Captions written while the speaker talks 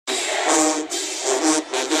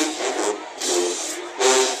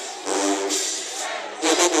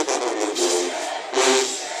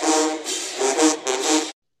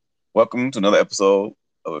Welcome to another episode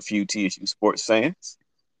of A Few TSU Sports Fans.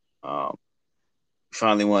 Um,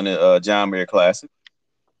 finally won the John Mayer Classic.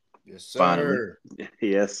 Yes, Finally. sir.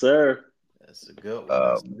 Yes, sir. That's a good one.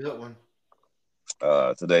 That's a Um, good one.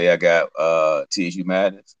 Today I got TSU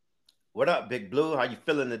Madness, What up, Big Blue? How you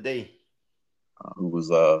feeling today? who was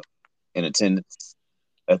in attendance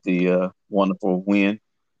at the wonderful win.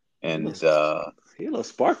 He And looks he looks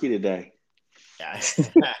sparky today. Yeah.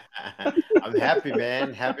 I'm happy,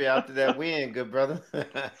 man. Happy after that win, good brother.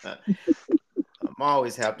 I'm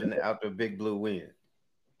always happy after a Big Blue win.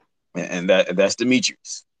 that's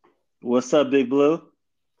Demetrius. What's up, Big Blue?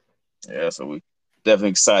 Yeah, so we definitely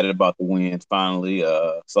excited about the win. Finally,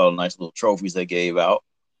 saw the nice little trophies they gave out.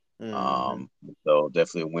 Hmm. Um, so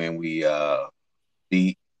definitely a win. We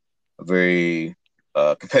beat a very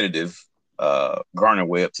competitive Garner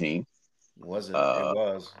Webb team, Was it? It uh,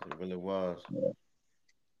 was. It really was.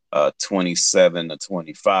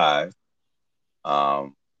 27-25.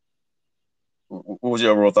 Um, what was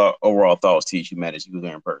your overall thoughts, Teach? You managed you were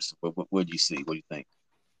there in person. What did you see? What do you think?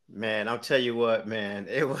 Man, I'll tell you what, man.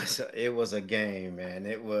 It was a game, man.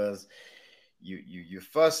 It was you're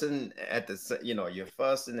fussing at you're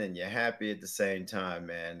fussing and you're happy at the same time,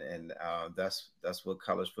 man. And that's what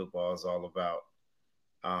college football is all about.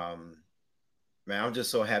 Um, Man, I'm just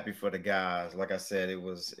so happy for the guys. Like I said, it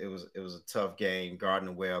was a tough game.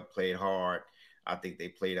 Gardner Webb played hard. I think they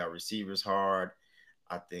played our receivers hard.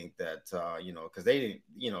 I think that because they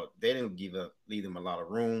didn't leave them a lot of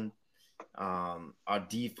room. Our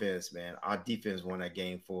defense, man, our defense won that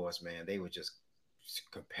game for us, man. They were just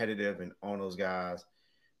competitive and on those guys.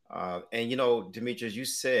 And Demetrius, you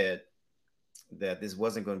said that this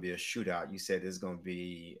wasn't going to be a shootout. You said this is going to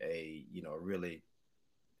be a really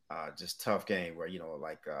just tough game where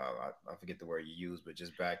I forget the word you used, but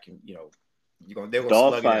just back and they're gonna Dog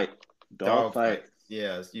slug it out, fight. Dog dog fight. fight.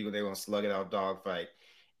 Yes, they're gonna slug it out, dog fight,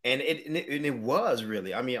 and it was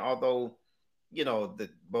really. I mean, although the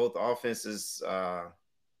both offenses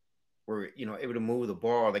were able to move the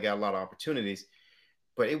ball, they got a lot of opportunities,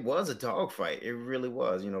 but it was a dog fight. It really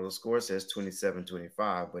was. The score says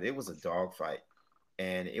 27-25, but it was a dog fight,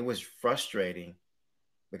 and it was frustrating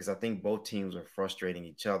because I think both teams were frustrating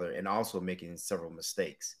each other and also making several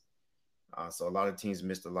mistakes. So a lot of teams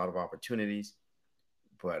missed a lot of opportunities,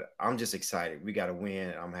 but I'm just excited. We got to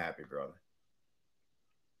win. I'm happy, brother.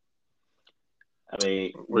 I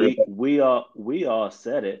mean, Real- we all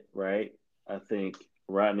said it, right? I think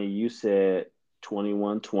Rodney, you said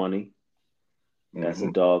 21-20. That's a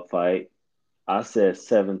Mhm. dog fight. I said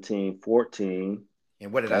 17-14.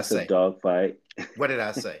 And what did I That's a say? dog fight. What did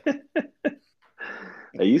I say?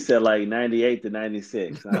 You said like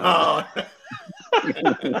 98-96. No.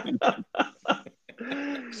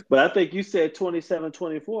 But I think you said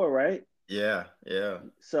 27-24, right? Yeah, yeah.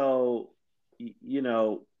 So, you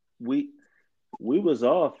know, we we was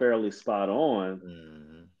all fairly spot on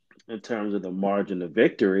Hmm. in terms of the margin of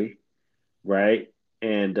victory, right?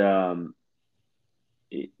 And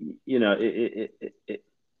it, you know,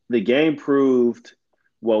 the game proved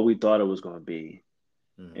what we thought it was going to be,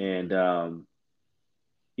 and Hmm.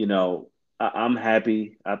 I'm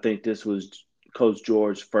happy. I think this was Coach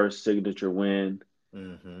George's first signature win.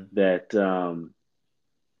 Hmm. That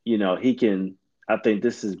he can. I think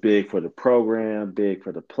this is big for the program, big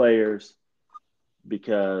for the players,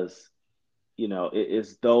 because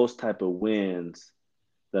it's those type of wins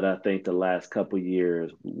that I think the last couple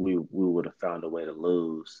years we would have found a way to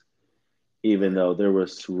lose, even Right. though there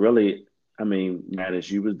was really, I mean, Matt, as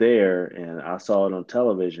you was there and I saw it on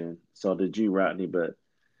television, so did you, Rodney, but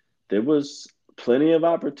there was plenty of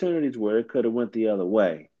opportunities where it could have went the other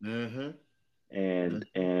way, Hmm. and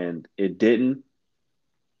it didn't,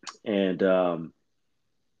 and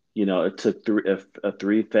it took a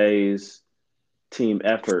three-phase team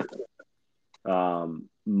effort,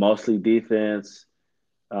 mostly defense,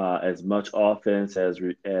 as much offense as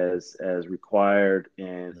required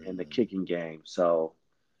in the Hmm. kicking game. So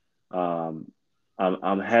I'm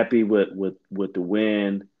happy with the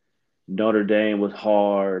win. Notre Dame was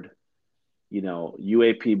hard.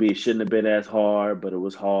 UAPB shouldn't have been as hard, but it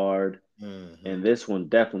was hard. Hmm. And this one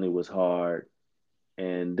definitely was hard.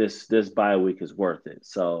 And this bye week is worth it.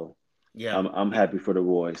 So Yeah. I'm happy for the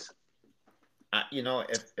boys.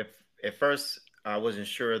 If at first I wasn't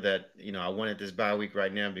sure that I wanted this bye week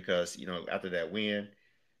right now because after that win,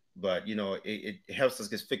 but it helps us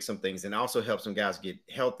get fix some things and also helps some guys get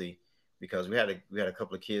healthy because we had a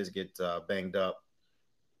couple of kids get banged up.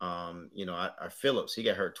 Our Phillips, he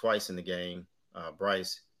got hurt twice in the game.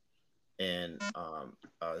 Bryce and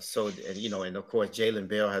of course Jalen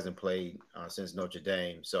Bell hasn't played since Notre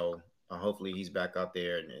Dame, so hopefully he's back out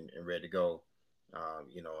there and ready to go.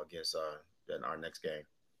 Against then our next game.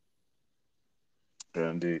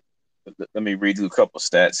 Indeed. Let me read through a couple of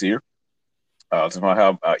stats here. Talking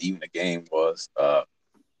about how even the game was.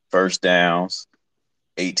 First downs,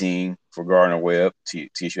 18 for Gardner Webb.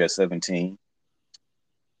 TSU had 17.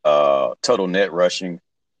 Total net rushing.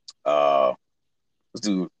 Let's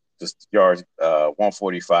do just yards.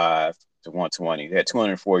 145 to 120. They had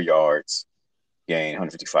 204 yards, gain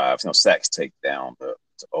 155. No sacks take down the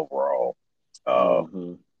overall uh,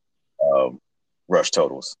 Mm-hmm. um, rush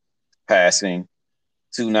totals. Passing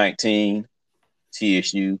 219.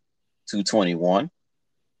 TSU 221.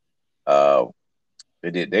 Uh,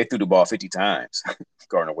 they threw the ball 50 times.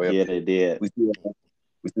 Gardner Webb Yeah, did. they did. We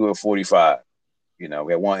threw it 45. We had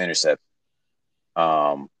one interception.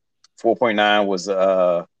 4.9 was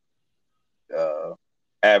uh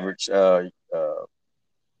average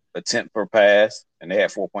attempt per pass, and they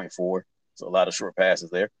had 4.4. So a lot of short passes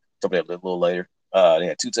there. Talk about that a little later. They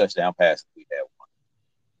had two touchdown passes. We had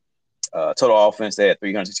one. Total offense, they had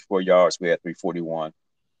 364 yards. We had 341.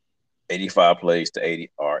 85 plays to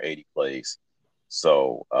 80 plays.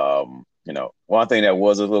 So, one thing that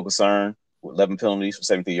was a little concern, 11 penalties for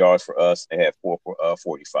 73 yards for us. They had four for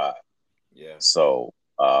 45. Yeah. So,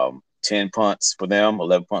 10 punts for them,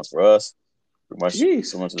 11 punts for us. Pretty much Jeez.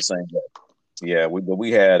 similar to the same. Yeah,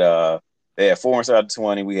 we had they had four inside the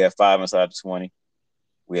 20. We had five inside the 20.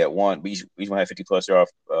 We had one. We each one had 50 plus yard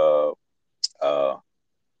uh,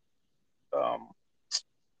 um,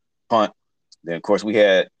 punt. Then of course we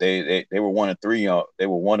had they were one of three on they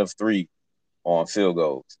were one of three on field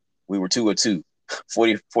goals. We were two of two,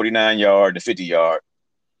 49 yard to 50 yard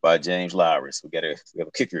by James Lowry. So we have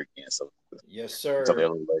a kicker again. So Yes, we talked sir. that a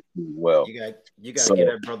little bit as well. You got to give So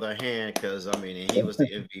that brother a hand because I mean he was the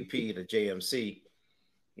MVP, the JMC.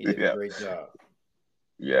 He did a yeah, great job.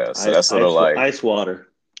 yeah. So that's sort of like Ice water.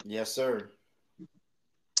 Yes, sir.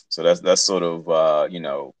 that's sort of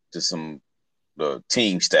just some the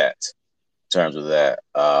team stats in terms of that.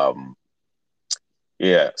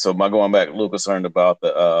 Yeah. So my going back, a little concerned about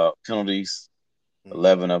the penalties. Mm-hmm.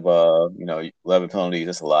 11 penalties.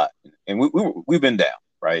 That's a lot, and we've been down,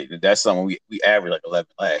 right? That's something we averaged like 11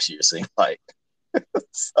 last year. Seems like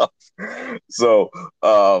so. So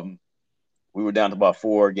we were down to about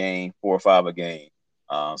four or five a game.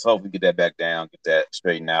 So hopefully get that back down, get that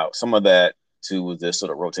straightened out. Some of that too was just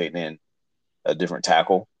sort of rotating in a different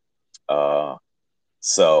tackle. Uh,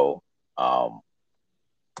 so um,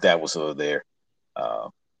 that was sort of there. Uh,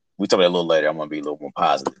 we talk about that a little later. I'm going to be a little more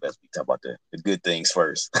positive as we talk about the good things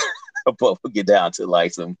first. But we'll get down to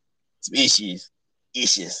like some issues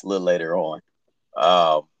a little later on.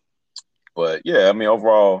 Um, but yeah, I mean,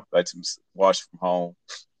 overall, like to watch from home,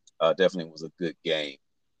 definitely was a good game.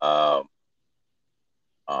 Um,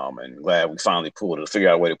 and glad we finally figured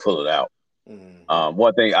out a way to pull it out. Mm-hmm.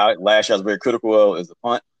 One thing last year I was very critical of is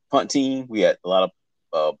the punt team. We had a lot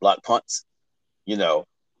of block punts, you know,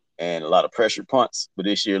 and a lot of pressure punts, but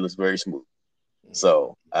this year looks very smooth. Mm-hmm.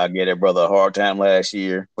 So I gave that brother a hard time last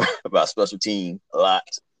year about special team a lot.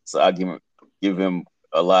 So I give him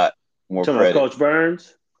a lot You more talking about credit. Coach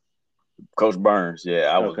Burns? Coach Burns, yeah,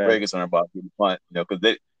 I was very Okay. concerned about getting punt, because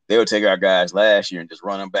they would take our guys last year and just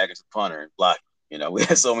run them back as a punter and block. We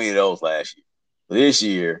had so many of those last year. But this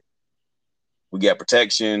year we got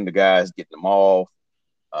protection. The guys getting them off.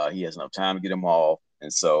 He has enough time to get them off,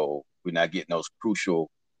 and so we're not getting those crucial,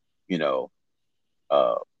 you know,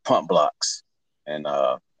 uh, punt blocks, and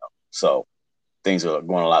so things are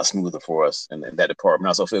going a lot smoother for us in that department.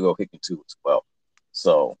 Also, field goal kicking too as well.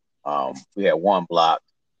 So we had one block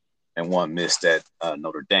and one missed at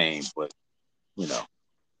Notre Dame, but you know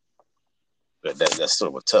that's sort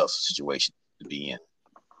of a tough situation to be in.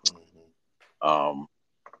 Mm-hmm. Um,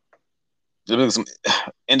 just some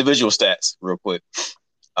individual stats real quick.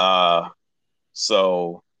 Uh,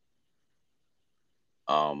 so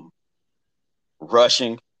um,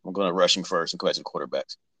 rushing, I'm going to rushing first and go back to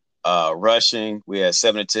quarterbacks. Rushing, we had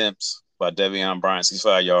 7 attempts by Devion Bryant,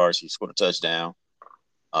 65 yards. He scored a touchdown.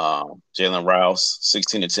 Jalen Rouse,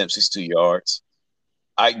 16 attempts, 62 yards.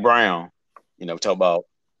 Ike Brown, talk about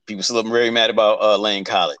people still very mad about Lane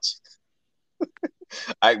College.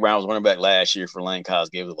 Ike Brown was running back last year for Lane College,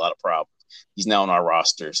 gave us a lot of problems. He's now on our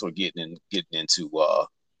roster, so getting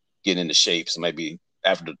into shape. So maybe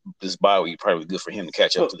after this bye week, probably good for him to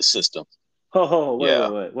catch up to Oh, the system. wait, Yeah,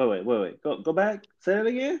 wait. Go back. Say that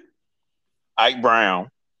again. Ike Brown,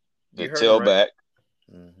 the You heard him right. tailback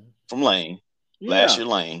Mm-hmm. from Lane, last Yeah. year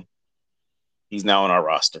Lane, he's now on our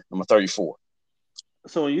roster, number 34.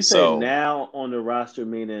 So when you say So now on the roster,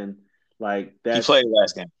 meaning like he that's played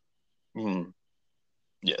last game. Mm-hmm.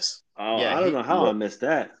 Yes. Oh, Yeah, I don't know how Yeah. I missed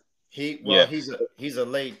that. well Yeah. he's a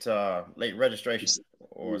late registration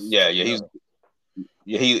or Yeah. Yeah. He was. whatever.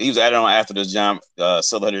 Yeah. He was added on after the John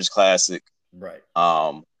Silverherd's Classic. Right.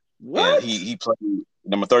 Um, and What? he played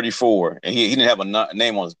number 34, and he didn't have a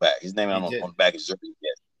name on his back. His name He on did. the back is jersey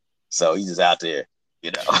yet. So he's just out there,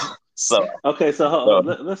 you know. so, Okay, so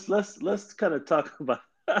so let's kind of talk about.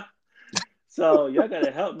 So y'all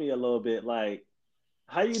gotta help me a little bit. Like,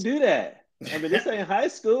 how you do that? I mean, this ain't high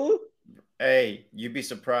school. Hey, you'd be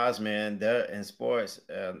surprised, man. There in sports,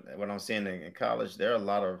 what I'm seeing in college, there are a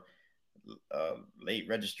lot of late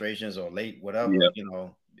registrations or late whatever, yeah.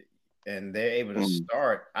 and they're able to Mm,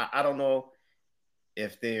 start. I don't know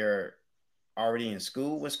if they're already in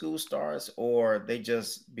school when school starts, or they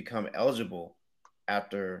just become eligible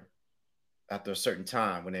after a certain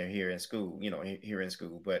time when they're here in school. Here in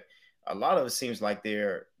school, but a lot of it seems like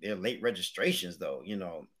they're late registrations, though.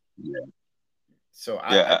 yeah. So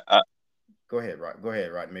I Yeah. go ahead, Rod. Go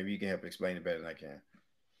ahead, Rod. Maybe you can help explain it better than I can.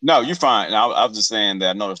 No, you're fine. I was just saying that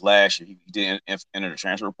I noticed last year he did enter the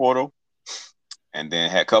transfer portal, and then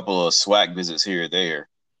had a couple of swag visits here or there.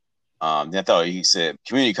 Then I thought he said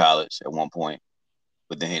community college at one point,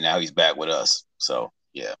 but then now he's back with us. So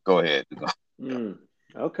yeah, go ahead. Yeah. Hmm.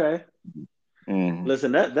 Okay. Mm,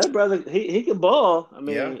 Listen, that brother, he can ball. I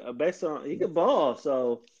Yeah. mean, based on he can ball.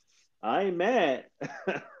 So I ain't mad.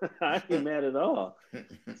 I ain't mad at all. yeah,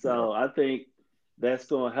 So I think that's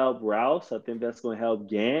going to help Rouse. I think that's going to help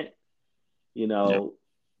Gant. You yeah, know,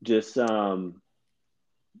 just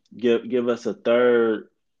give us a third,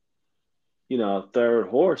 third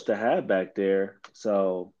horse to have back there.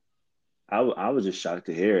 So I was just shocked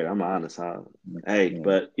to hear it. I'm honest. Hey, yeah.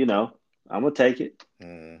 but I'm gonna take it.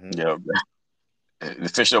 Hmm. Yeah. The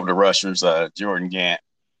fish over the rushers, Jordan Gant,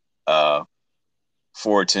 uh,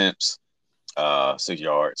 4 attempts, 6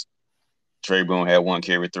 yards. Trey Boone had one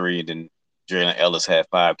carry 3, and then Jalen Ellis had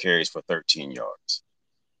 5 carries for 13 yards.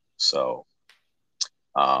 So,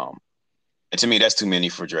 um, and to me, that's too many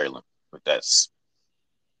for Jalen. But that's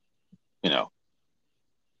you know,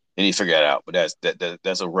 they need to figure that out. But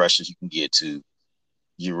that's a rush that you can get to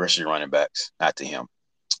you rush your running backs, not to him.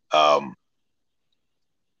 Um,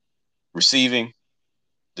 Receiving,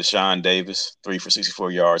 Deshaun Davis, 3 for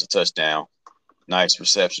 64 yards, a touchdown. Nice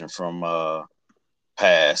reception from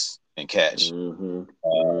pass and catch Hmm.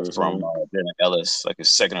 from Hmm. Jalen Ellis, like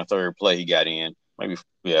his second or third play he got in. Maybe,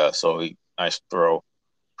 yeah, so he nice throw.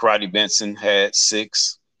 Karate Benson had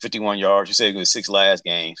 6, 51 yards. You said it was 6 last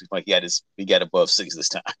games. Like he got above 6 this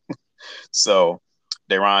time. So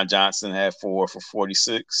Deron Johnson had 4 for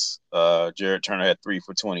 46. Jared Turner had 3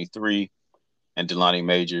 for 23. And Delani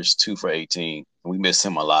Majors 2 for 18. We missed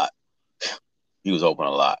him a lot. He was open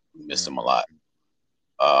a lot. We missed him a lot.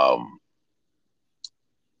 Hmm. Um,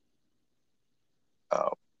 uh,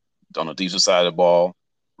 on the defensive side of the ball,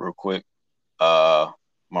 real quick. Uh,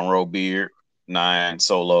 Monroe Beard 9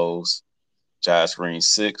 solos. Josh Green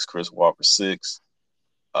 6. Chris Walker 6.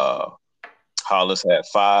 Uh, Hollis had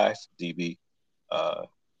 5. DB. Uh,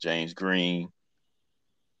 James Green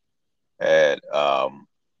had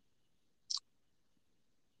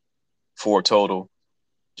 4 total.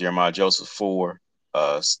 Jeremiah Joseph 4.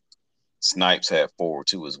 Snipes had 4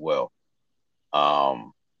 too as well.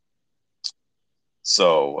 Um,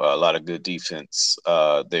 So a lot of good defense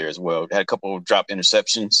there as well. Had a couple of drop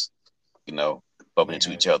interceptions, bumping into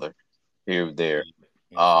Yeah. each other here and there.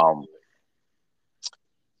 Interesting. Um,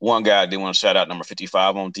 One guy I did want to shout out, number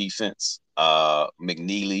 55 on defense,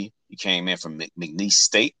 McNeely. He came in from McNeese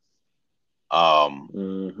State. Um,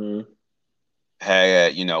 Hmm.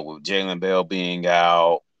 Had, with Jalen Bell being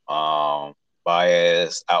out,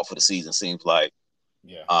 Baez out for the season, seems like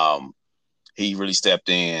Yeah. um, he really stepped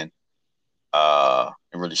in and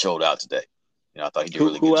really showed out today. I thought he did a Who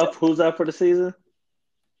really good who job. up? Who's up for the season?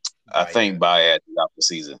 I think Baez. Baez is out for the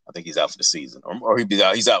season. I think he's out for the season, or he'd be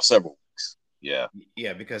out. He's out several weeks. Yeah.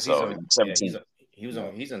 Yeah, because he's So on. Yeah, 17. he was Yeah.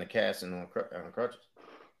 on. He's in the cast and on crutches.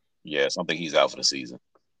 Yeah. So I think he's out for the season.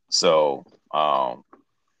 So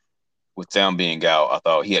with them being out, I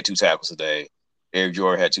thought he had 2 tackles today. Eric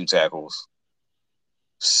Jordan had 2 tackles.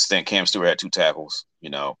 Cam Stewart had 2 tackles.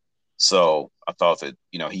 So I thought that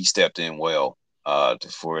he stepped in well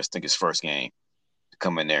for I think his first game to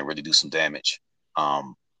come in there and really do some damage.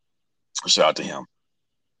 Um, Shout out to him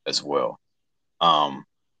as well. Um,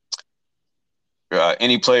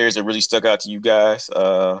 any players that really stuck out to you guys?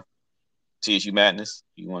 TSU Madness,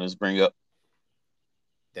 you want to bring up?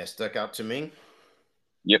 That stuck out to me.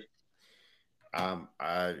 Yep.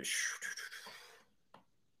 I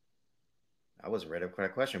I wasn't ready for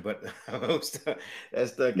that question, but that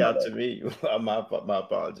stuck My out bad. to me. My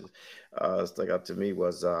apologies. Stuck out to me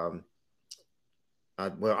was well,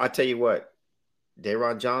 I tell you what,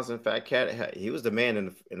 Daron Johnson, Fat Cat, he was the man in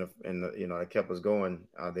the that kept us going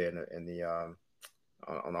out there in the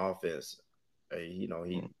on offense.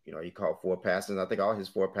 He caught four passes. I think all his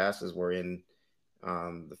four passes were in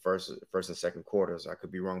the first and second quarters. I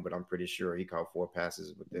could be wrong, but I'm pretty sure he caught four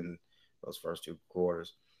passes within those first two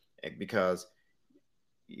quarters, and because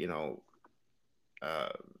you know uh,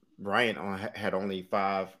 Bryant had only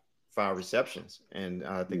five receptions, and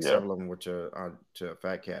I think Yeah. several of them were to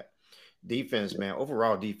Fat Cat. Defense, man,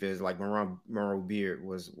 overall defense, like Monroe Beard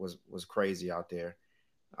was crazy out there,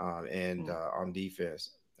 and Mm. on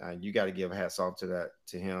defense, you got to give hats off to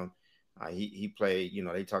him. He played.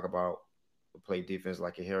 They talk about play defense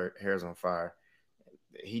like your hair's on fire.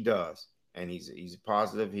 He does, and he's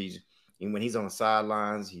positive. And when he's on the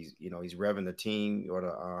sidelines, he's revving the team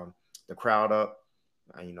or the crowd up,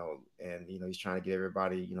 and he's trying to get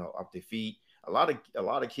everybody up their feet. A lot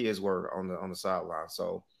of kids were on the sideline,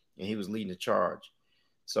 so and he was leading the charge.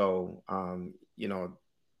 So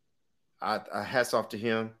I hats off to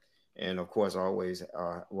him, and of course always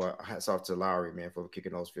well hats off to Lowry, man, for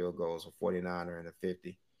kicking those field goals, a 49er and a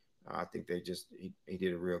 50. I think he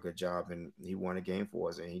did a real good job, and he won a game for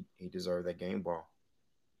us, and he deserved that game ball.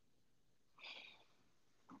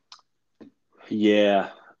 Yeah.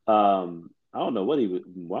 I don't know what he was.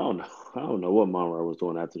 Well, I don't know. I don't know what Monroe was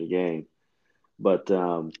doing after the game, but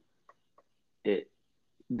it,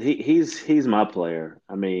 he's my player.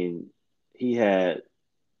 I mean, he had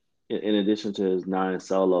in addition to his nine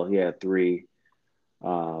solo, he had um,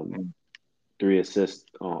 Mm. three assists.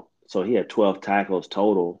 So he had 12 tackles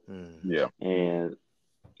total, Mm-hmm. Yeah. and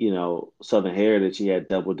Southern Heritage he had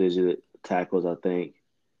double digit tackles, I think.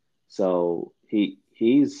 So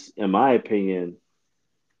he's in my opinion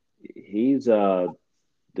he's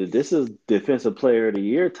this is defensive player of the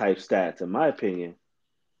year type stats in my opinion.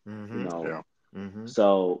 You Mm-hmm. know, Yeah. Mm-hmm.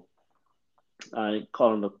 so I ain't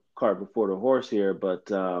calling the cart before the horse here, but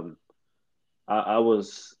I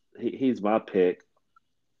was he's my pick.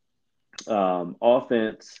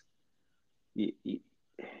 Offense, you,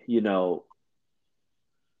 you know,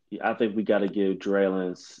 I think we got to give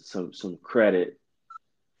Draylon some credit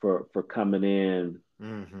for coming in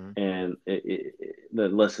Mm-hmm. and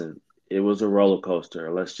listen, it was a roller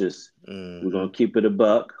coaster. We're Mm-hmm. gonna keep it a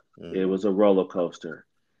buck. It Mm-hmm. was a roller coaster.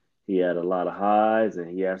 He had a lot of highs and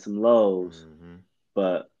he had some lows, Mm-hmm.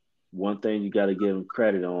 but one thing you got to give him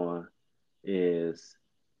credit on is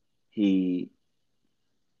he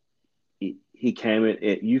he came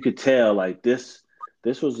in. You could tell like this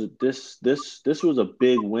was a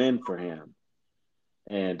big win for him,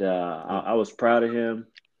 and Yep. I was proud of him.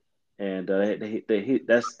 And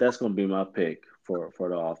that's going to be my pick for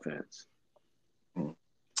the offense. Mm.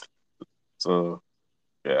 So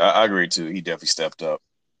yeah, I agree too. He definitely stepped up.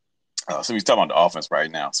 So he's talking about the offense right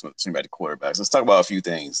now. So about the quarterbacks. Let's talk about a few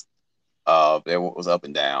things. That was up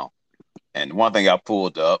and down. And one thing I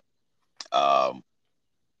pulled up um,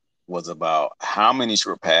 was about how many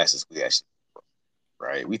short passes we actually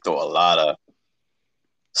right. We throw a lot of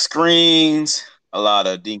screens, a lot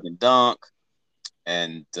of dink and dunk,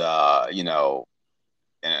 and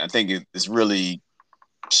and I think it's really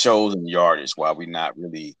shows in yardage why we're not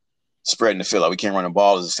really spreading the field. Like we can't run the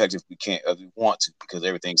ball as effective as we want to because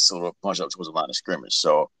everything's sort of bunched up towards the line of scrimmage.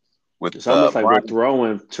 So with It's almost like we're Brian,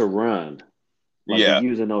 throwing to run, like we're yeah,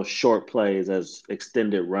 using those short plays as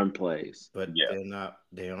extended run plays. But yeah,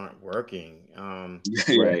 they aren't working. yeah,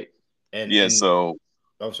 Right. yeah. And So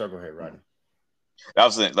oh, sorry, go ahead, Rodney. I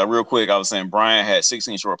was saying, like real quick, I was saying Brian had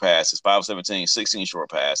 16 short passes, 5 of 17, 16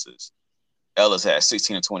 short passes. Ellis had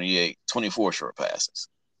 16 of 28, 24 short passes.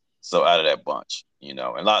 So out of that bunch, and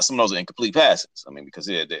some of those are incomplete passes. I mean, because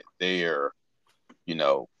they're you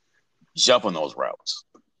know jumping those routes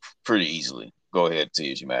pretty easily. Go ahead,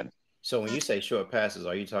 T, as you imagine. So when you say short passes,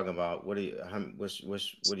 are you talking about what do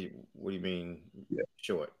you mean Yeah.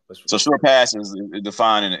 short? So What's short passes is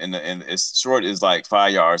defined in it's short is like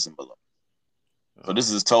 5 yards and below. So uh,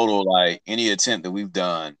 this is total like any attempt that we've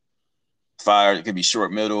done. Fire. It can be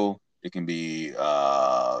short middle. It can be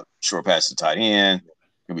short passes to tight end.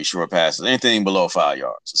 It can be short passes. Anything below 5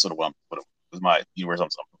 yards. That's sort of what was my universe I'm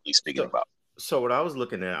really speaking so about. so what I was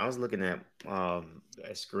looking at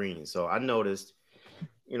screen. So I noticed,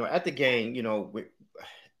 at the game,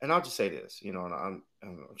 and I'll just say this, and I'm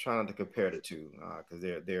trying not to compare the two because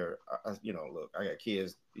look, I got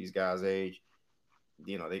kids these guys' age,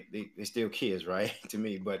 they still kids, right? To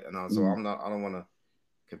me, but so Mm. I don't want to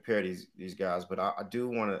compare these guys, but I do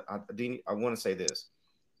want to I want to say this.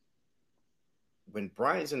 when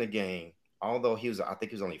Bryant's in the game, although I think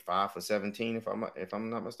he was only 5 for 17, if I'm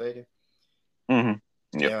not mistaken.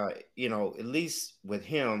 Mm-hmm. Yep. Yeah, at least with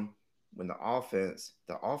him, when the offense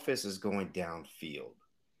is going downfield,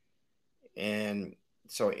 and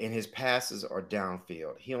so in his passes are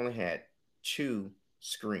downfield, he only had two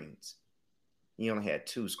screens. He only had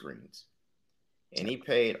two screens, and he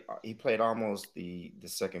played almost the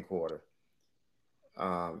second quarter.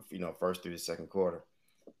 First through the second quarter.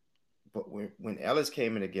 But when Ellis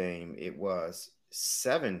came in the game, it was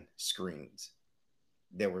seven screens.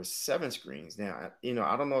 There were seven screens. Now,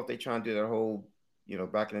 I don't know if they try and do that whole,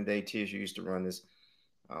 back in the day, TSU used to run this,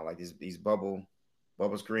 like these bubble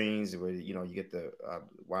screens where you get the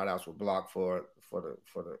wideouts will block for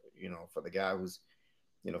the guy who's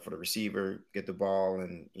for the receiver get the ball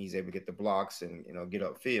and he's able to get the blocks and get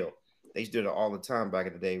upfield. They used to do it all the time back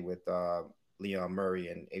in the day with Leon Murray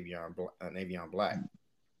and Avion Black.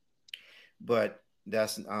 But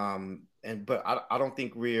that's but I don't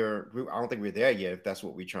think we're there yet if that's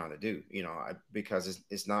what we're trying to do, because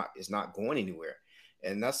it's not going anywhere,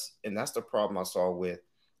 and that's the problem I saw with.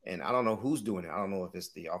 And I don't know who's doing it. I don't know if it's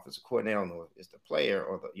the offensive coordinator. I don't know if it's the player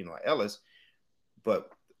or the Ellis,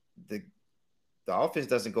 but the the offense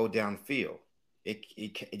doesn't go downfield. It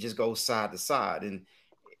just goes side to side, and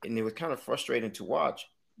it was kind of frustrating to watch.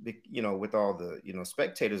 With all the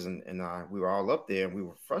spectators and I, we were all up there and we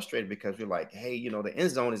were frustrated because we're like, hey, the end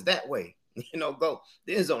zone is that way. Go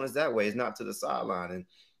the end zone is that way. It's not to the sideline,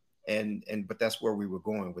 and but that's where we were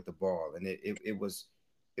going with the ball, and it was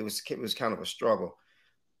kind of a struggle.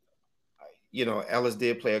 Ellis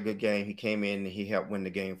did play a good game. He came in and he helped win the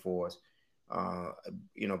game for us.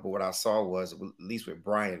 But what I saw was, at least with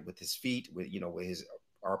Bryant, with his feet, with his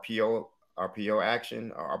RPO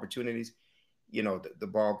action or opportunities, the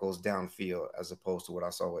ball goes downfield as opposed to what I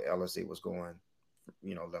saw with Ellis. It was going,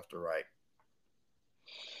 left to right.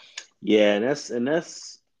 Yeah, and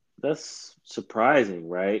that's surprising,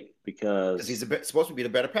 right? Because he's Because supposed to be the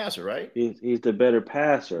better passer, right? he's the better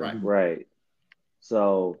passer, Right. right?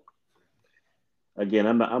 So again,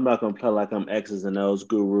 I'm not gonna play like I'm X's and O's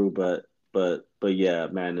guru, but yeah,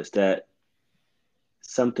 man, it's that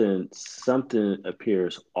something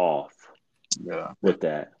appears off Yeah. with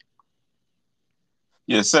that.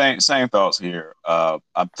 Yeah. Same thoughts here.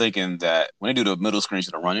 I'm thinking that when they do the middle screens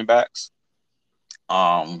to the running backs,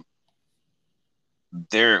 um,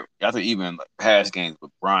 I think even like past games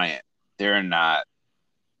with Bryant, they're not.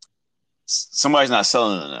 Somebody's not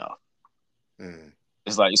selling it enough. Mm.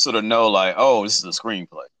 It's like you sort of know, like, oh, this is a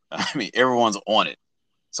screenplay. I mean, everyone's on it,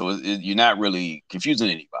 so you're not really confusing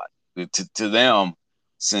anybody. To them,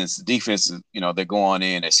 since the defense, they're going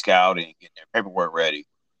in, they're scouting, getting their paperwork ready.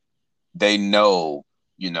 They know,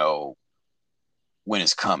 you know, when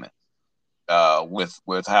it's coming.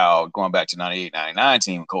 With how going back to 98, 99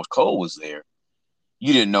 team, when Coach Cole was there,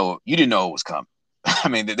 you didn't know it was coming. I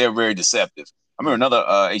mean, they're very deceptive. I remember Mm.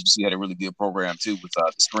 another agency had a really good program too with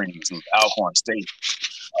the screens. It was Alcorn State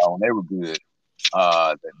when they were good.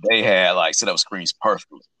 They had like set up screens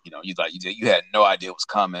perfectly. You had no idea it was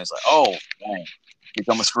coming. It's like, oh, dang, here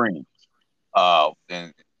come a screen.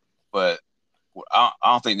 And but I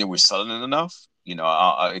don't think they were selling it enough.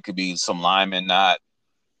 It could be some linemen not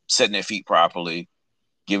setting their feet properly,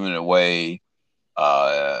 giving it away.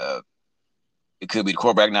 Uh, it could be the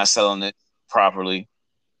quarterback not selling it properly.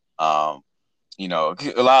 Um,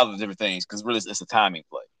 a lot of the different things because really it's a timing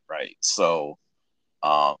play, right? So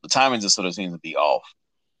the timing just sort of seems to be off.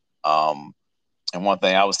 Um, and one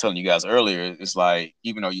thing I was telling you guys earlier is like,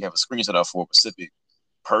 even though you have a screen set up for a specific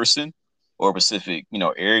person or a specific,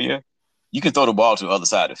 area, you can throw the ball to the other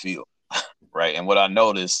side of the field, right? And what I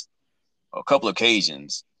noticed a couple of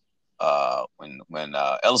occasions when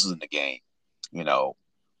Ellis was in the game, you know,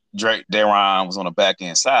 Drake Daron was on the back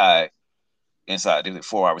end side, inside the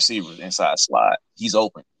 4 wide receivers, inside slot. He's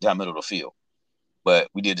open down middle of the field. But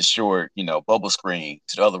we did the short, bubble screen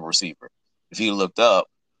to the other receiver. If he looked up,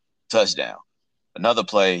 touchdown. Another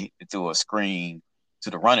play, it threw a screen to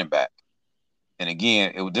the running back. And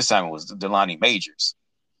again, this time it was Delani Majors,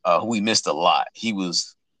 who we missed a lot. He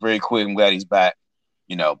was very quick. I'm glad he's back,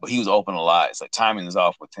 but he was open a lot. It's like timing is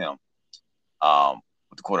off with him.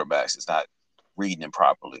 With the quarterbacks, it's not reading him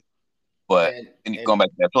properly. But And going back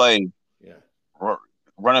to that play, yeah.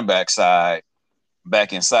 running back side,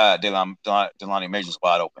 back inside, Delani Majors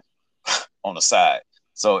wide open on the side.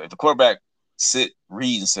 So if the quarterback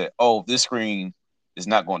reads and said, "Oh, this screen is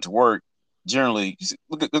not going to work," generally,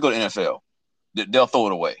 look go to NFL. They'll throw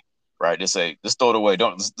it away, right? They say, "Just throw it away.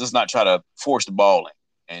 Don't let's not try to force the ball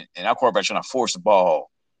in." And our quarterback trying to force the ball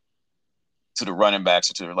to the running backs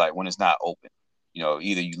or to like when it's not open.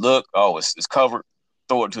 either you look, oh, it's covered,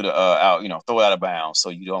 throw it to the out, throw it out of bounds so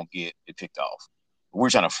you don't get it picked off. We're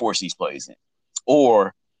trying to force these plays in.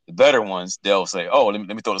 Or the better ones, they'll say, oh, let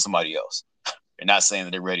me throw to somebody else. They're not saying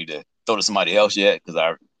that they're ready to throw to somebody else yet because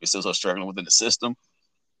we're still so struggling within the system.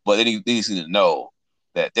 But they need to know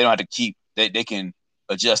that they don't have to keep, they can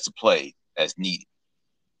adjust the play as needed.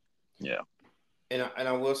 Yeah. And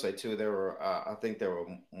I will say too, there were I think there were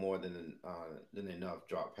more than enough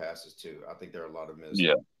drop passes too. I think there are a lot of missed.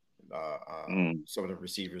 Yeah. Mm, Some of the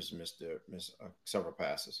receivers missed several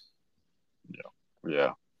passes. yeah.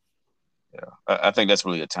 Yeah. Yeah. I think that's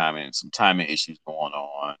really some timing issues going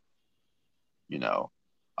on, you know.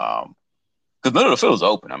 Because middle of the field is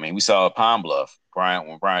open. I mean, we saw Pine Bluff,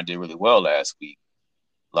 when Brian did really well last week.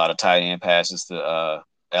 A lot of tight end passes to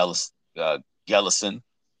Ellis, Gellison.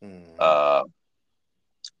 Hmm. Uh,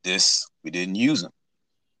 this we didn't use him,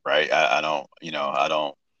 right? I don't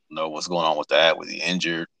know what's going on with that. Was he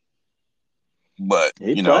injured? But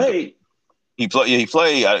He played. he played. Yeah, he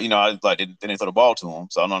played. I like didn't throw the ball to him,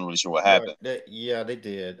 so I'm not really sure what Well, happened. yeah, they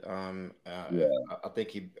did. Yeah, I think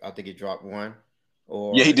he dropped one,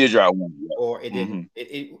 yeah, he or did drive one. or it Yeah.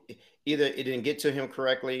 didn't. Either it didn't get to him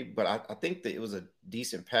correctly, but I think that it was a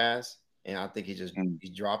decent pass, and I think Mm-hmm. he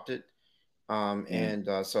dropped it. Mm-hmm.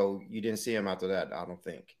 And so you didn't see him after that, I don't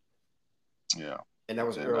think. Yeah, And that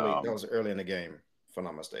was and early. That was early in the game, if I'm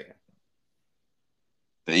not mistaken.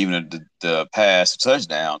 even the pass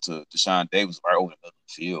touchdown to Deshaun Davis right over the middle of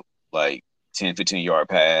the field, like 10, 15 yard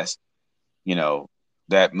pass. You know,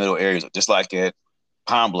 that middle area is just like at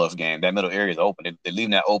Pine Bluff game. That middle area is open. They're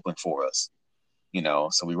leaving that open for us.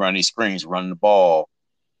 So we run these screens, running the ball.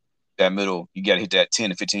 That middle, you got to hit that 10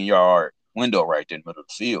 to 15 yard window right there in the middle of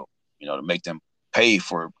the field. To make them pay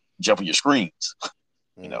for jumping your screens.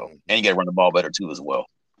 And you got to run the ball better too as well.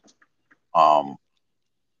 Um,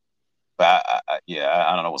 but I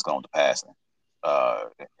don't know what's going on with the passing, uh,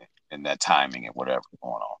 and that timing and whatever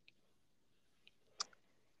going on.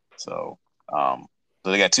 So,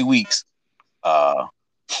 so they got 2 weeks uh,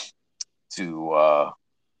 to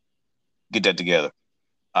get that together.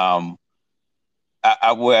 Um,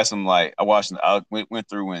 I will ask them like I went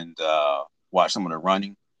through and watched some of the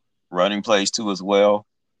running plays too as well,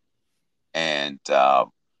 and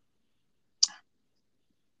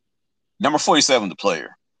number 47, the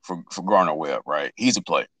player for Garner Webb, right? He's a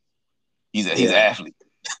player. He's an Yeah. athlete.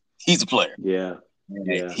 He's a player. Yeah. And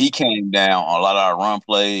Yeah. he came down on a lot of our run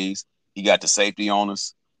plays. He got the safety on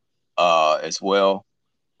us as well.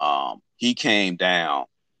 He came down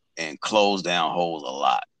and closed down holes a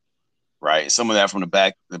lot, right? Some of that from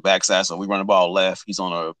the backside. So we run the ball left. He's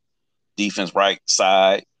on a defense right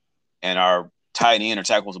side, and our tight end or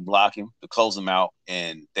tackles would block him to close him out,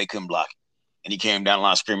 and they couldn't block him. And he came down the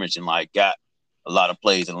line of scrimmage and like got a lot of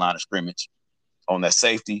plays in the line of scrimmage on that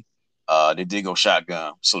safety. They did go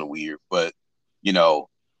shotgun, sort of weird, but you know,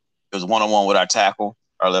 it was 1-on-1 with our tackle.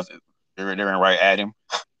 Our left, they ran right at him.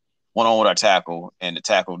 1-on-1 with our tackle, and the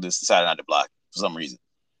tackle just decided not to block for some reason.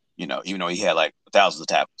 Even though he had like thousands of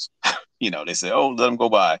tackles. They said, "Oh, let him go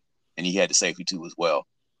by," and he had the safety too as well.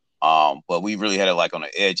 But we really had it like on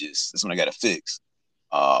the edges. That's when I got to fix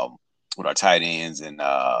with our tight ends and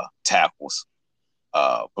tackles,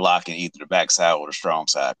 blocking either the backside or the strong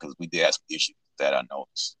side because we did have some issues that I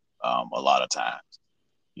noticed a lot of times.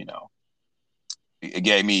 You know, it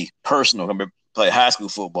gave me personal. I play high school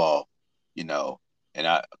football, you know, and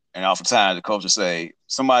oftentimes the coach would say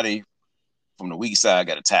somebody from the weak side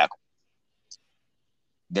got a tackle.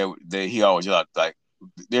 He always like,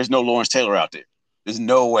 there's no Lawrence Taylor out there. There's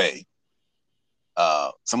no way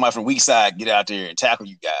somebody from the weak side get out there and tackle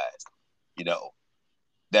you guys. You know,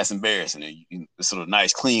 that's embarrassing. It's sort of a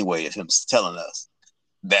nice, clean way of him telling us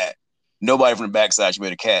that nobody from the backside should be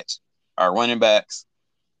able to catch our running backs,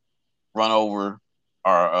 run over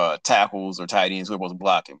our tackles or tight ends who are supposed to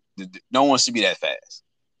block him. No one should be that fast,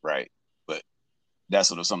 right? But that's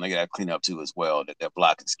sort of something they got to clean up too as well. That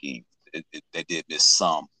blocking scheme, they did miss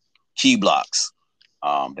some key blocks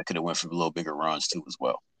that could have went for a little bigger runs too as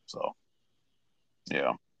well. So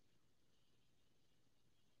yeah.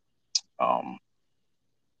 Um,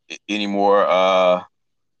 any more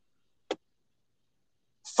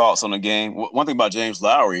thoughts on the game? One thing about James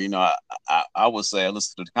Lowry, I would say I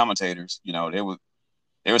listened to the commentators.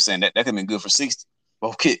 They were saying that could have been good for 60,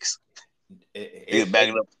 both kicks. They could back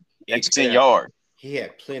it up extra 10 Yeah, yards. he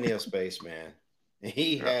had plenty of space, man.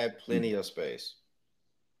 He Yeah. had plenty of space.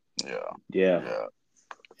 Yeah. Yeah. Yeah.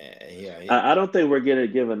 Yeah, I don't think we're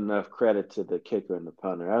getting given enough credit to the kicker and the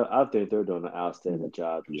punter. I think they're doing an outstanding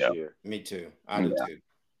job this Yeah. year. me too. I do Yeah. too.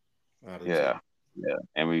 I do too. Yeah. Yeah.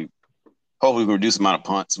 And we hopefully we reduce the amount of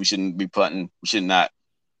punts. We shouldn't be punting. We should not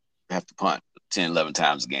have to punt 10, 11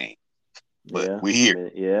 times a game. But Yeah, we're I here.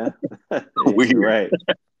 mean, yeah, We're you're here. right.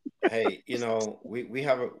 Hey, we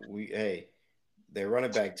have a we hey their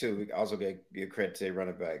running back too. We also give credit to their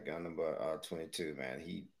running back on number 22. Man,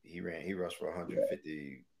 he rushed for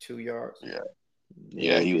 152 yards. Yeah,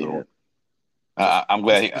 Yeah, yeah. he He was. did. I'm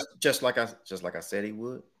glad. He, Just like I said he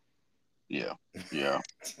would. yeah, yeah.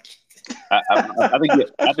 I think.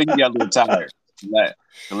 I think he got a little tired.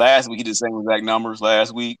 The last week he did the same exact numbers.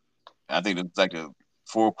 Last week, I think it's like the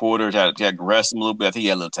fourth quarter. Had to rest him a little bit. I think he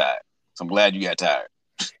got a little tired. So I'm glad you got tired.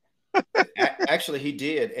 Actually, he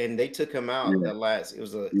did, and they took him out Yeah, that last. It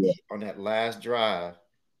was yeah, on that last drive.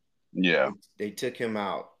 yeah. They took him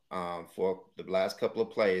out for the last couple of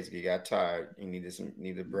plays. He got tired. He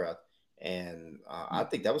needed breath, and I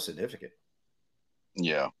think that was significant.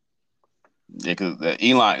 Yeah. Yeah, because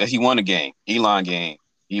Elon, he won the game. Elon game.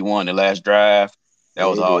 He won the last drive. That Yeah,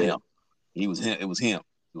 was he all him. did. He was him. It was him.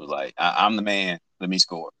 He was like, I'm the man. Let me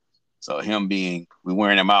score. So him being, we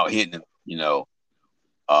wearing him out, hitting him.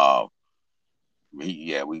 Uh,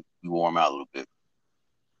 we wore him out a little bit.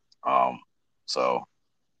 Um, so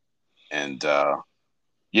and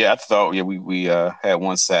yeah, I thought we had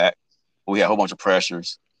one sack. We had a whole bunch of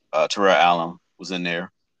pressures. Terrell Allen was in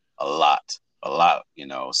there a lot.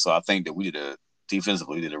 So I think that we did a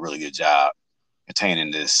defensively we did a really good job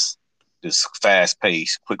containing this fast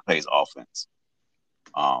pace, quick pace offense.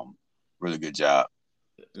 Um, Really good job.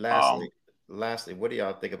 Um, Lastly, what do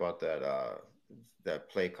y'all think about that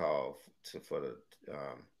play call for the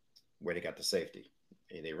where they got the safety?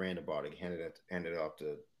 And they ran the ball. They handed it off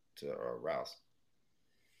to Rouse.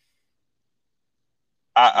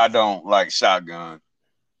 I don't like shotgun.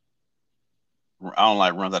 I don't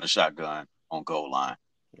like runs out of shotgun on goal line.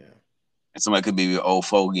 Yeah. And somebody could be an old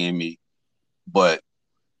fogey in me, but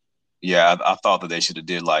yeah, I thought that they should have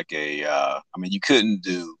did like a. I mean, you couldn't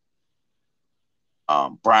do.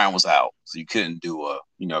 Brian was out, so you couldn't do a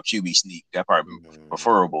QB sneak. That probably been Mhm.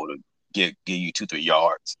 preferable to give you 2 3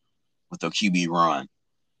 yards with a QB run.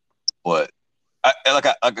 But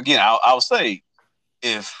again, I'll say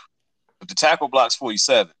if the tackle blocks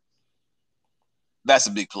 47, that's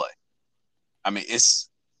a big play. I mean,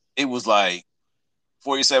 it was like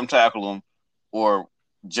 47 tackle him, or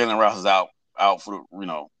Jalen Rouse is out for the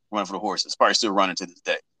running for the horses. Probably still running to this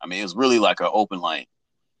day. I mean, it was really like an open lane.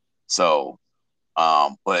 So,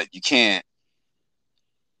 but you can't.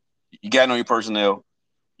 You got to know your personnel.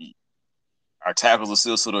 Our tackles are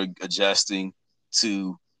still sort of adjusting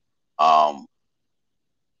to um,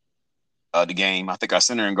 the game. I think our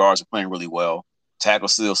center and guards are playing really well. Tackle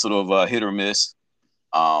still sort of hit or miss.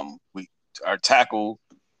 We our tackle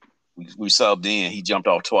we subbed in. He jumped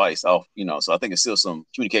off twice off. So I think it's still some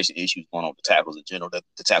communication issues going on with the tackles in general.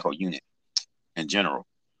 The tackle unit in general.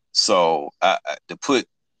 So to put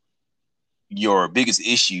your biggest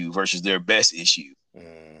issue versus their best issue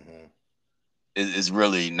Mhm. is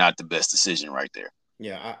really not the best decision right there.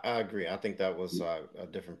 Yeah, I agree. I think that was a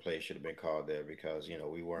different play should have been called there because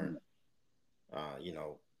we weren't you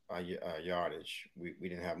know our yardage we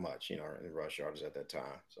didn't have much in rush yardage at that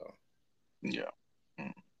time. So Yeah,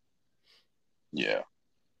 mm, yeah.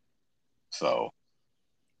 So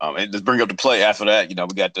and just bring up the play after that.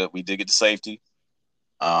 We did get the safety.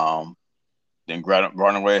 Um, then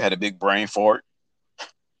Gardner had a big brain for it,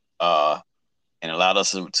 uh, and allowed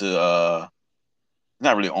us to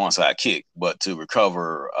not really onside kick, but to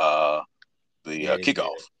recover the yeah, they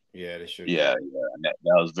kickoff. did. Yeah, they sure Yeah, did. yeah, and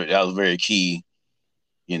that was very key.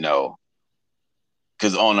 You know,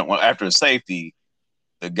 because after the safety,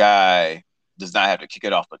 the guy does not have to kick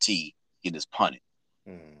it off a tee; he just punt it.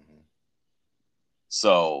 Hmm.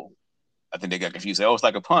 So I think they got confused. Oh, it's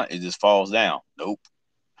like a punt; it just falls down. Nope,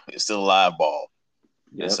 it's still a live ball.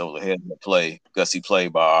 And Yep. so the head of the play, gutsy play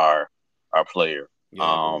by our player. Yeah,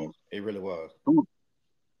 it was. It really was. Who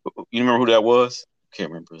you remember who that was? Can't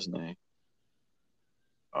remember his name.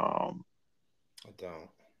 Um, I don't.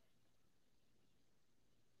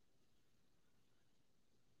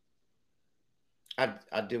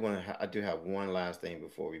 I do have one last thing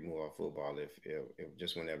before we move on football. If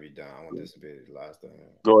just whenever you're done, I want this to be the last thing.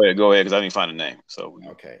 go ahead, because I didn't find the name. So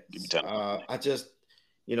Okay. give me time to find the name. I just,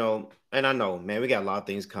 and I know, man, we got a lot of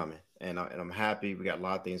things coming, and I'm happy we got a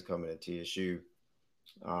lot of things coming at TSU.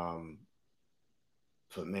 Um,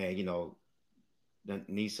 but man, the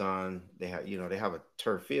Nissan, they have a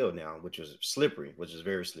turf field now, which is slippery, which is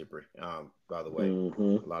very slippery. By the way,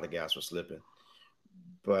 Hmm. a lot of gas was slipping,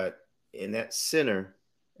 but in that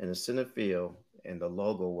in the center field, and the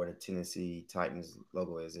logo where the Tennessee Titans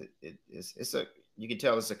logo is, it's a you can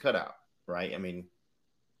tell it's a cutout, right? I mean,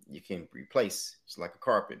 you can replace. It's like a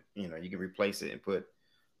carpet. You can replace it and put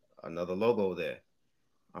another logo there.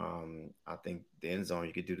 I think the end zone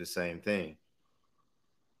you could do the same thing.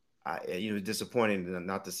 Disappointing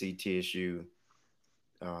not to see TSU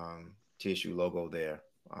logo there.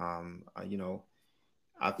 I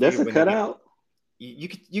That's figured a when they get cutout.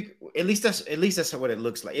 at least that's what it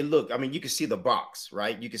looks like. It look. I mean, you can see the box,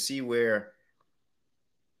 right? You can see where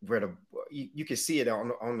you can see it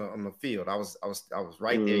on the field. I was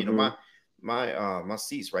right there. Mm-hmm. My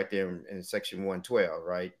seats right there in section 112,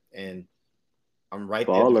 right, and I'm right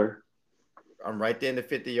there. Baller. I'm right there in the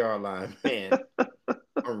 50-yard line, man.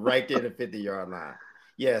 I'm right there in the 50-yard line.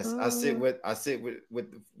 Yes, I sit with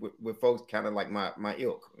folks kind of like my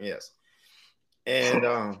ilk. Yes,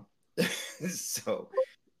 and so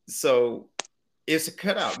so it's a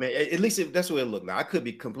cutout, man. At least that's what it looked like. I could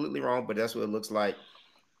be completely wrong, but that's what it looks like.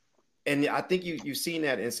 And I think you've seen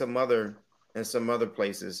that in some other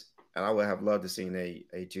places, and I would have loved to seen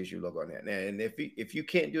a tissue logo on that. And if you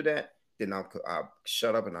can't do that, then I'll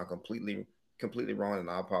shut up and I'll completely wrong, and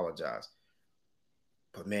I apologize.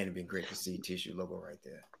 But man, it'd been great to see tissue logo right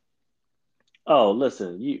there. Oh,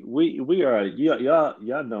 listen, we are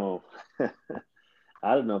y'all know.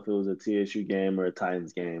 I don't know if it was a TSU game or a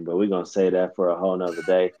Titans game, but we're gonna say that for a whole nother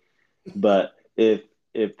day. But if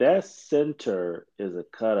that center is a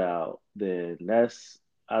cutout, then that's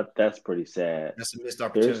pretty sad. That's a missed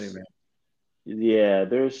opportunity, There's man. yeah,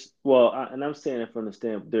 there's well, and I'm saying it from the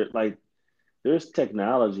standpoint there's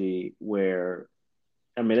technology where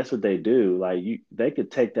I mean that's what they do. Like they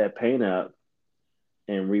could take that paint up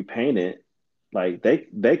and repaint it. Like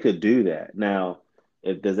they could do that. Now,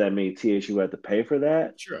 does that mean TSU have to pay for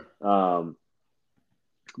that? Sure. Um,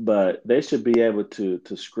 but they should be able to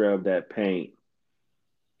scrub that paint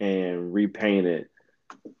and repaint it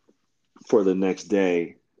for the next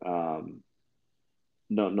day.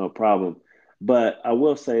 No problem. But I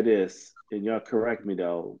will say this, and y'all correct me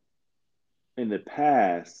though. In the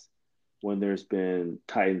past, when there's been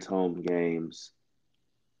Titans home games,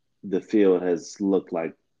 the field has looked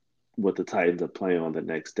like what the Titans are playing on the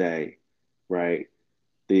next day, right?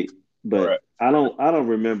 The but Correct. I don't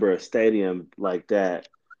remember a stadium like that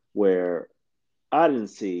where I didn't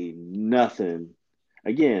see nothing.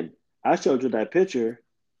 Again, I showed you that picture,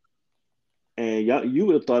 and y'all, you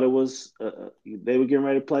would have thought it was they were getting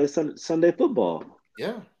ready to play Sunday football.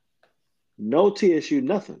 Yeah. No TSU,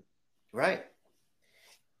 nothing. Right.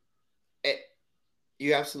 Eh,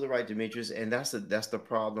 You're absolutely right, Demetrius, and that's the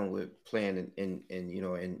problem with playing in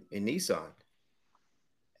Nissan.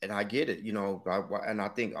 And I get it, and I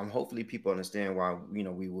think hopefully people understand why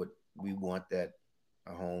we want that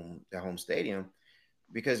home stadium,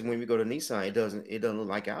 because when we go to Nissan, it doesn't look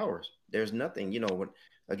like ours. There's nothing,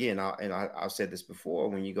 again, I've said this before.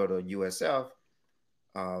 When you go to USF,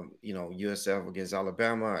 USF against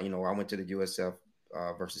Alabama, I went to the USF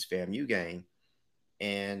versus FAMU game,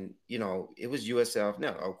 and it was USF.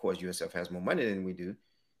 Now, of course, USF has more money than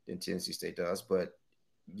Tennessee State does, but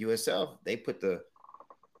USF, they put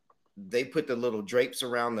the little drapes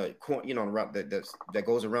around the corner, around that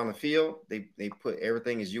goes around the field. They put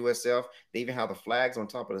everything as USF. They even have the flags on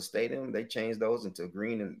top of the stadium. They changed those into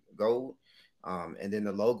green and gold. And then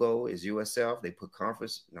the logo is USF. They put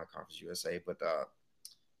not Conference USA, but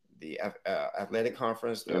the athletic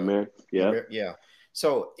conference. Yep, Yeah.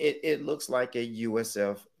 So it looks like a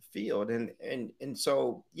USF field, and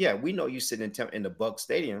so yeah, we know you sit in the Buck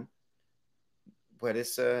Stadium, but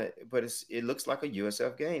it looks like a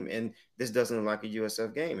USF game, and this doesn't look like a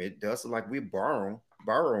USF game. It does look like we're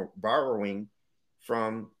borrowing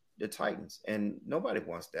from the Titans, and nobody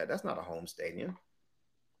wants that. That's not a home stadium.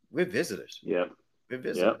 We're visitors. yep, We're yep.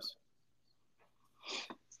 visitors.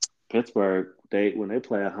 Pittsburgh, they when they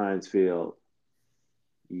play at Heinz Field,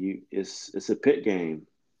 it's a pit game.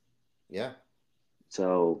 Yeah.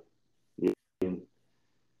 So yeah,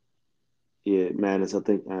 yeah, man, I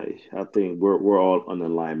think we're all on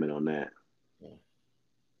alignment on that. Yeah.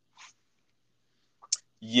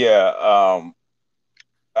 Yeah.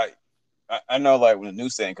 I I know like when the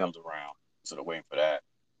newsstand comes around, sort of waiting for that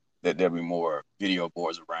there'll be more video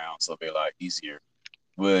boards around, so it'll be like easier.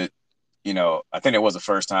 But I think it was the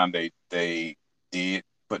first time they did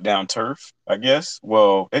put down turf. I guess.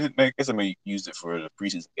 Well, they did. I guess they used it for the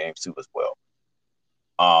preseason games too as well.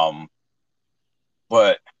 Um,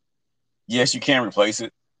 but yes, you can replace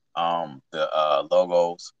it. The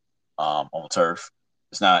logos on the turf.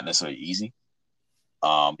 It's not necessarily easy.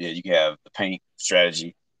 Yeah, you can have the paint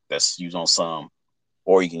strategy that's used on some,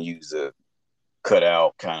 or you can use the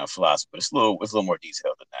cutout kind of philosophy, but it's a little more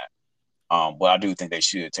detailed than that. But I do think they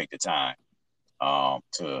should take the time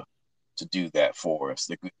to to do that for us.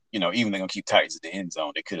 They could, even they're gonna keep Titans at the end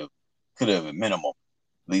zone. They could have at minimum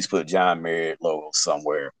at least put John Merritt logo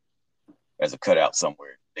somewhere as a cutout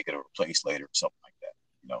somewhere. They could have replaced later or something like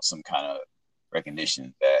that. Some kind of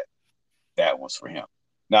recognition that that was for him.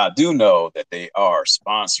 Now I do know that they are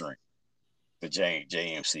sponsoring the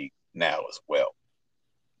JMC now as well.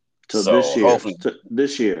 So this So year, hopefully,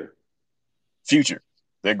 future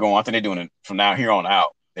they're going. I think they're doing it from now here on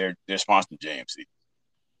out. They're sponsoring JMC.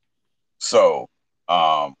 So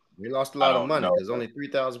We lost a I lot of don't money know. because only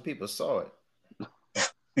 3,000 people saw it.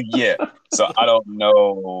 Yeah. So I don't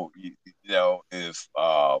know. If you know,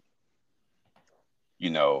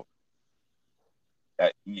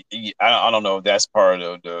 I don't know if that's part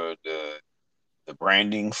of the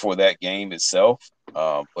branding for that game itself.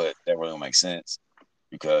 But that really don't make sense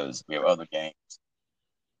because we have other games.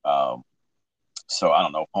 Um, so I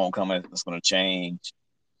don't know. Homecoming is going to change.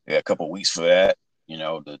 We got a couple weeks for that.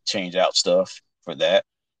 To change out stuff for that.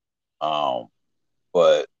 Um,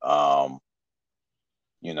 but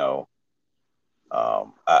you know, I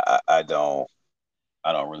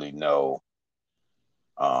don't really know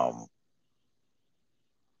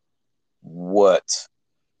what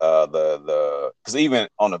the because even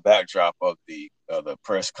on the backdrop of the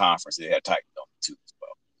press conference, they had Titan on it too as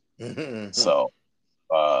well. So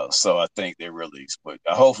so I think they really, but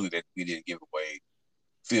hopefully that we didn't give away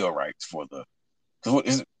field rights for the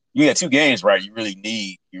because you had two games, right? You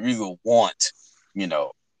really will want, you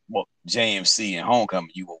know, well, JMC and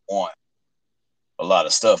Homecoming, you will want a lot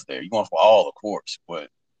of stuff there. You want for all, of course, but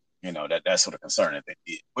that's sort of concern that they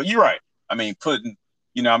did. But you're right. I mean, I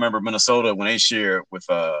remember Minnesota when they shared with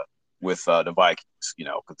the Vikings,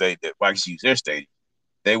 because the Vikings use their stadium.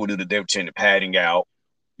 They would change the padding out,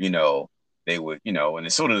 you know, they would, and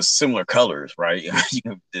it's sort of similar colors, right? You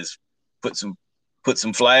can just put some put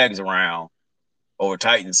some flags around over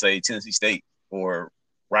Titan, say Tennessee State, or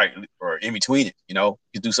right or in between it. You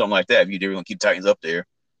could do something like that if you're going to keep Titans up there.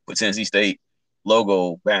 Put Tennessee State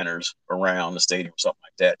logo banners around the stadium or something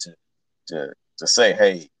like that to say,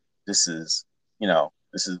 hey, this is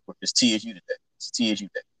it's TSU today. It's TSU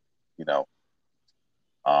day. You know,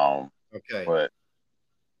 um, Okay. but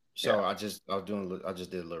yeah, So I just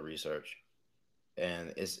did a little research,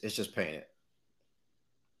 and it's just painted.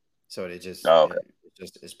 So oh, okay,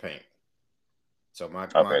 it's paint. So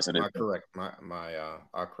okay. So this,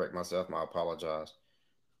 I'll correct myself. I apologize.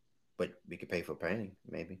 But we could pay for painting,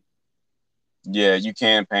 maybe. yeah, you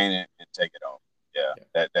can paint it and take it off. Yeah,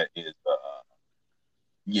 Yeah. that is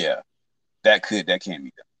yeah, that can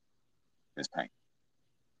be done. This paint.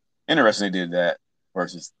 Interesting they did that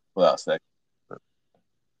versus without second.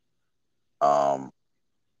 Um,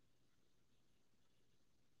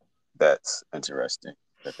 that's interesting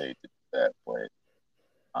that they did that way.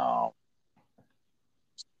 Um,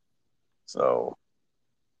 so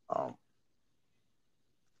um,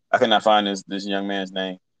 I cannot find this young man's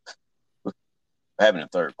name. I have it in the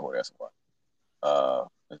third quarter. That's why.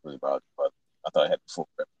 That's really about. I thought I had before.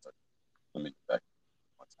 Let me get back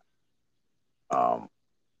one time.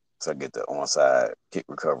 So I get the onside kick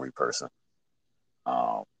recovery person.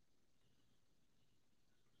 Um,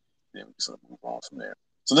 then we sort of move on from there.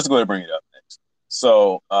 So let's go ahead and bring it up next.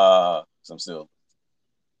 So I'm still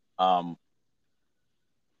um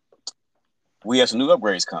we have some new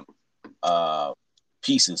upgrades coming, uh,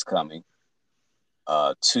 pieces coming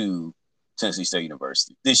to Tennessee State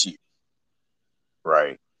University this year,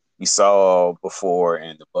 right? We saw before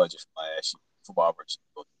in the budget from last year, football version.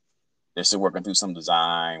 They're still working through some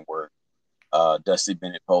design work. Dusty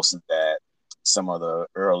Bennett posted that some of the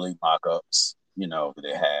early mock-ups, that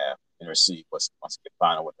they have and receive once they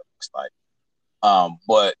find out what it looks like.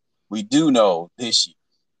 But we do know this year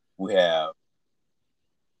we have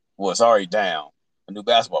it's already down a new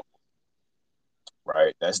basketball court,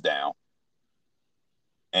 right? That's down.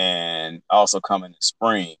 And also coming in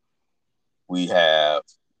spring, we have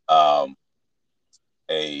um,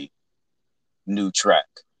 a new track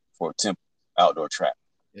for Temple outdoor track.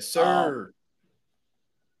 Yes, Um, sir.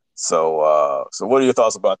 so what are your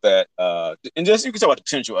thoughts about that? And just you can talk about the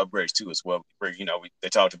potential upgrades too as well. They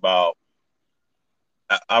talked about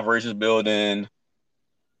operations building,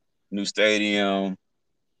 new stadium,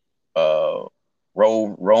 uh,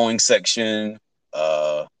 rowing section,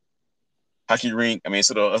 uh, hockey rink. I mean,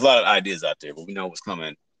 so there's a lot of ideas out there, but we know what's coming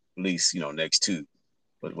at least next two.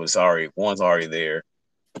 But one's already there.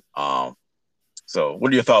 Um, so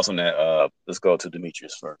what are your thoughts on that? Let's go to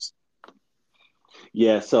Demetrius first.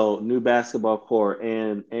 Yeah, so new basketball court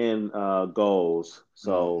and goals.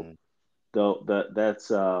 So Hmm.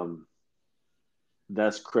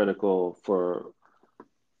 that's critical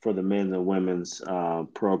for the men's and women's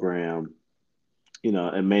program.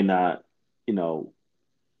 It may not, you know,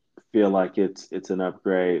 feel like it's an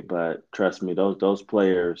upgrade, but trust me, those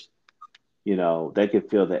players, they could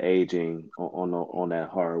feel the aging on that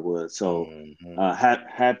hardwood. So Hmm.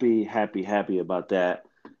 happy about that.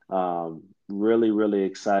 Really, really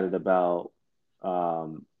excited about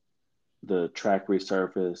um, the track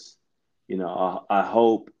resurface. I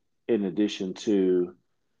hope in addition to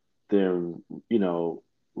them,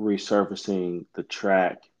 resurfacing the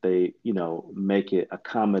track, they, make it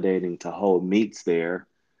accommodating to hold meets there,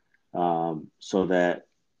 so that,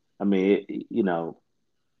 I mean,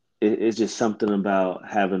 it's just something about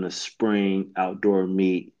having a spring outdoor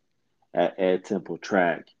meet at Ed Temple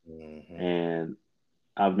Track, Hmm. and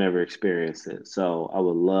I've never experienced it. So I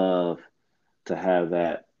would love to have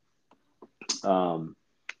that, um,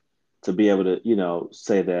 to be able to,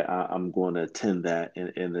 say that I'm going to attend that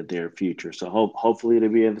in the near future. So hopefully it'll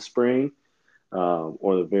be in the spring,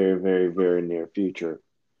 or the very, very, very near future.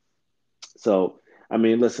 So, I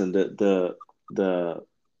mean, listen, the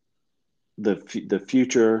the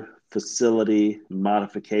future facility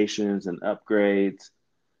modifications and upgrades,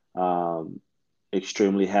 um,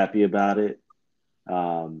 extremely happy about it.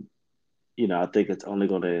 Um, I think it's only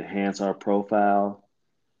going to enhance our profile.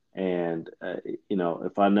 And,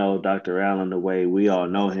 if I know Dr. Allen the way we all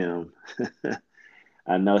know him,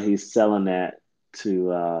 I know he's selling that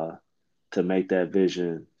to make that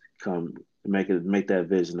vision come, make that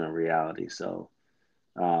vision a reality. So,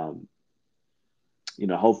 um,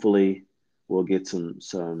 hopefully we'll get some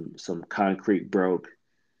concrete broke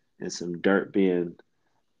and some dirt being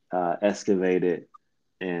excavated,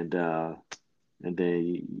 and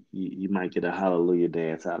then you might get a hallelujah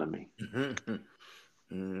dance out of me.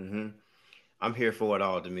 Hmm. I'm here for it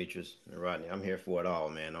all, Demetrius and Rodney. I'm here for it all,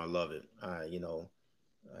 man. I love it.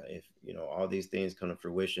 If all these things come to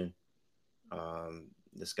fruition,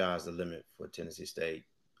 the sky's the limit for Tennessee State.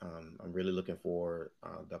 I'm really looking for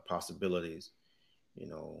the possibilities.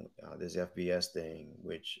 This FBS thing,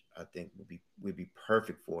 which I think would be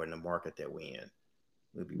perfect for in the market that we in.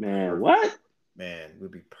 Would be Man, perfect, what? man.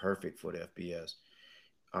 Would be perfect for the FBS.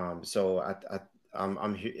 So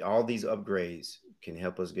I'm here. All these upgrades can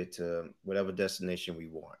help us get to whatever destination we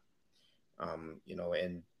want.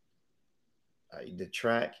 And the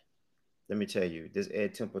track. Let me tell you, this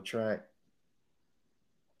Ed Temple track.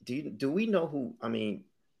 Do we know who? I mean,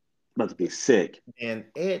 About to be sick. and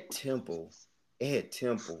Ed Temple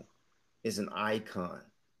is an icon.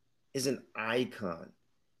 Is an icon,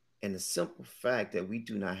 and the simple fact that we're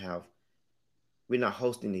not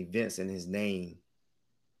hosting events in his name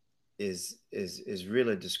is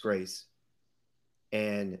really a disgrace.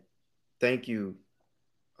 And thank you,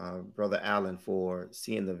 Brother Allen, for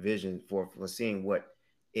seeing the vision, for seeing what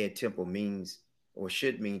Ed Temple means or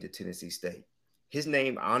should mean to Tennessee State. His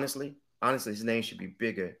name, honestly, his name should be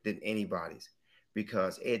bigger than anybody's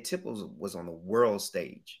because Ed Temple was on the world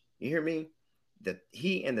stage. You hear me? That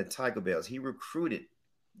he and the Tiger Bells, he recruited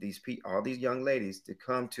all these young ladies to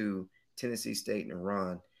come to Tennessee State and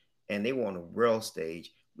run, and they were on the world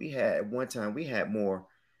stage. We had at one time we had more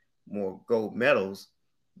gold medals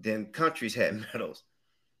than countries had medals,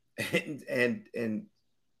 and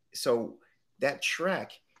so that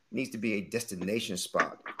track needs to be a destination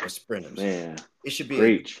spot for sprinters. Man, It should be a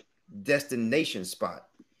preach. destination spot.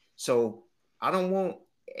 So I don't want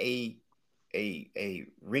a a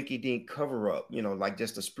rinky dink cover up, like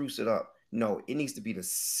just to spruce it up. No, it needs to be the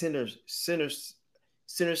center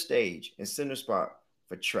stage and center spot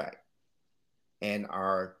for track. And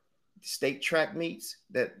our state track meets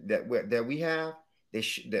that we have, the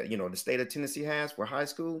state of Tennessee has for high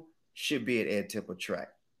school should be at Ed Temple track.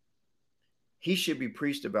 He should be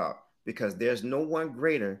preached about because there's no one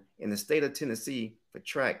greater in the state of Tennessee for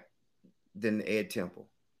track than Ed Temple.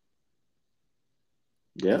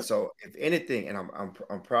 And Yep. so, if anything, and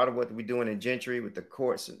I'm proud of what we're doing in Gentry with the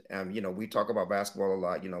courts. We talk about basketball a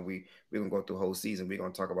lot. We're gonna go through the whole season. We're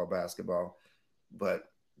gonna talk about basketball,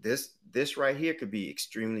 but this right here could be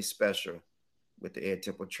extremely special with the Ed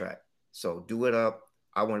Temple track. So do it up.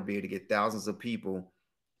 I want to be able to get thousands of people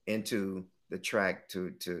into the track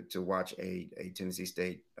to watch a Tennessee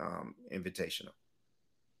State invitational.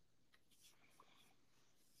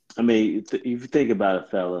 I mean, if you think about it,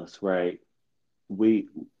 fellas, right? We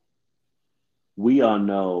we all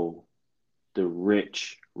know the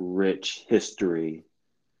rich, rich history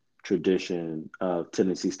tradition of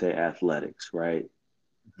Tennessee State athletics, right?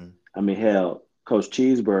 Mhm. I mean, hell, Coach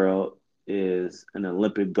Cheeseborough is an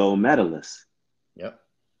Olympic gold medalist. Yep.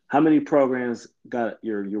 How many programs got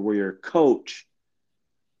where your coach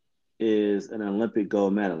is an Olympic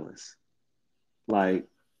gold medalist? Like,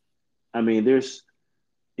 I mean,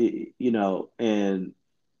 you know, and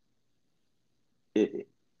it,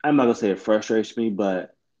 I'm not gonna say it frustrates me,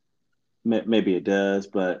 but maybe it does.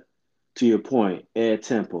 But to your point, Ed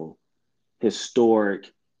Temple,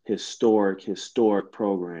 historic, historic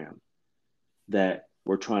program that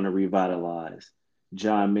we're trying to revitalize.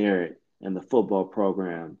 John Merritt and the football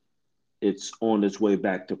program, it's on its way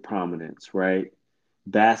back to prominence, right?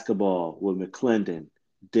 Basketball with McClendon,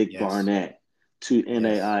 Dick Yes. Barnett, two Yes.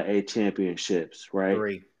 NAIA championships, right?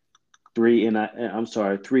 Three. I'm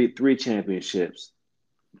sorry, three championships.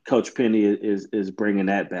 Coach Penny is bringing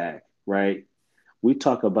that back, right? We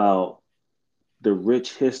talk about the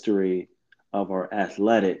rich history of our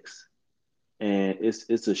athletics, and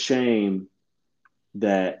it's a shame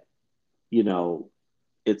that you know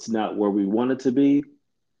it's not where we want it to be.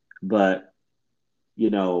 But you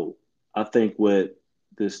know, I think with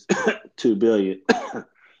this 2 billion,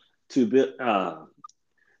 2 billion.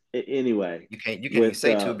 Anyway, You can't even with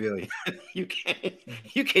say 2 billion. you can't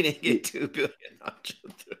you can't even get 2 billion out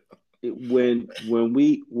your throat.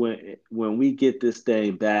 when we get this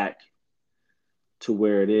thing back to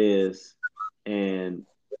where it is, and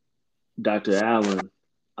Dr. Allen,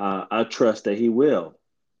 I trust that he will,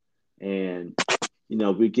 and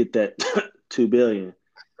we get that 2 billion.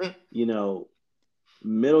 You know,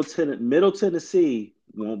 Middle Tennessee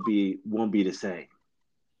won't be the same.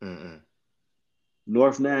 Mm-mm.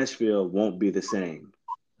 North Nashville won't be the same.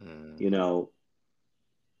 You Mm-hmm. know,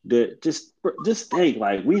 just think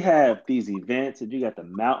like we have these events and you got the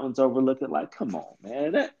mountains overlooking. Like, come on,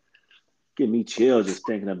 man, that give me chills just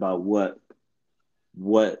thinking about what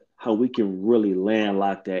how we can really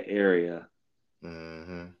landlock that area,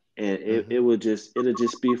 Mm-hmm. and Mm-hmm. it'll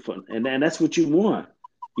just be fun, and that's what you want.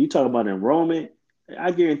 You talk about enrollment.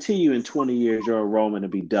 I guarantee you, in 20 years, your enrollment will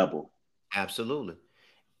be double. Absolutely.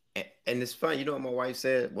 And it's fun. You know what my wife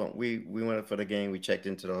said? When we went up for the game, we checked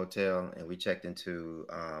into the hotel and we checked into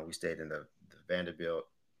we stayed in the Vanderbilt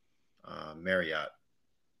Marriott.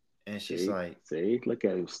 And she's See, like, see, look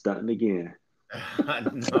at him stunting again.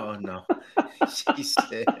 no, no. She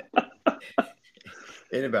said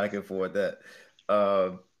anybody can afford that.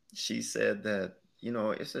 Uh, she said that,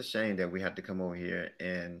 it's a shame that we had to come over here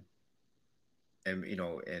and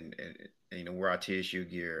wear our TSU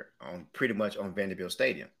gear on pretty much on Vanderbilt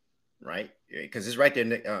Stadium, right? Because it's right there.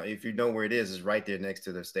 If you know where it is, it's right there next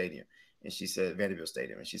to the stadium. And she said Vanderbilt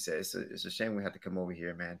Stadium, and she said it's a shame we had to come over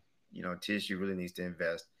here, man. TSU really needs to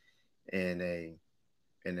invest in a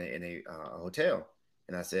hotel.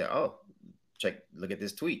 And I said, oh, look at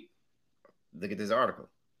this tweet, look at this article.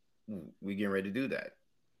 We getting ready to do that,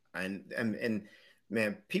 and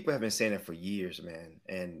man, people have been saying it for years, man,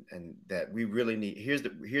 and that we really need. Here's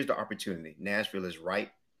the opportunity. Nashville is right,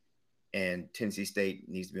 and Tennessee State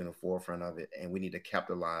needs to be on the forefront of it, and we need to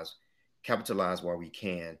capitalize while we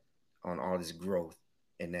can on all this growth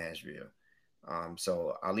in Nashville.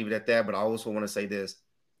 So I'll leave it at that. But I also want to say this,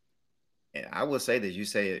 and I will say that you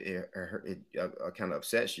say it kind of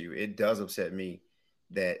upsets you. It does upset me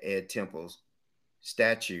that Ed Temple's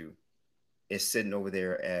statue is sitting over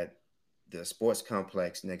there at the sports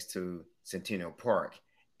complex next to Centennial Park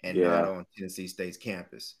and not Yeah, on Tennessee State's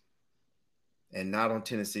campus. And not on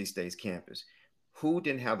Tennessee State's campus. Who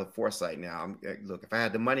didn't have the foresight? Now, look, if I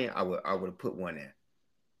had the money, I would have put one in,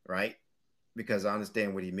 right? Because I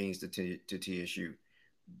understand what he means to TSU.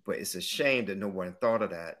 But it's a shame that no one thought of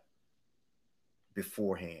that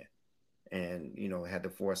beforehand, and had the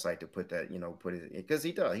foresight to put that, put it because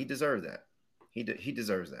he does. He deserves that. He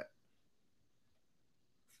deserves that.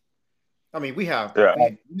 I mean, we have Yeah,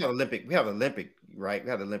 we have Olympic, right? We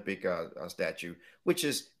have the Olympic statue, which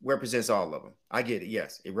is represents all of them. I get it.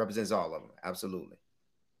 Yes, it represents all of them. Absolutely.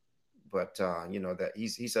 But that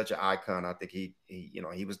he's such an icon. I think he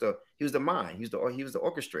was the mind. He was the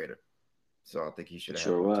orchestrator. So I think he should it have had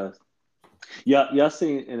sure one too. was. Y'all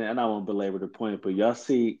see, and I won't belabor the point, but y'all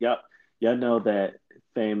know that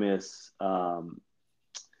famous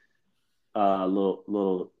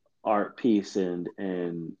little art piece in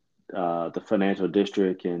the financial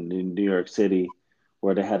district in New York City,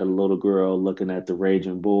 where they had a little girl looking at the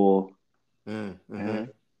raging bull, Mm-hmm.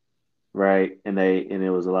 right? And it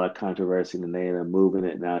was a lot of controversy, and they ended up moving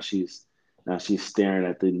it. Now she's staring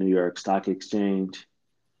at the New York Stock Exchange.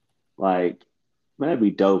 Like, man, that'd be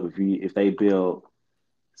dope if they build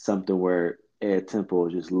something where Ed Temple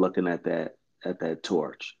is just looking at that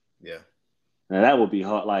torch. Yeah. Now that would be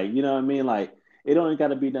hard. Like, you know what I mean? Like, it don't got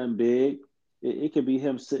to be nothing big. It could be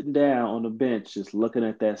him sitting down on the bench, just looking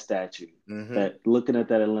at that statue, Mm-hmm. that looking at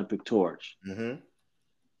that Olympic torch. Mm-hmm.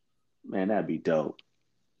 Man, that'd be dope.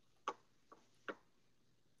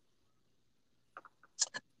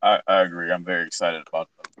 I agree. I'm very excited about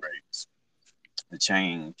the upgrades, the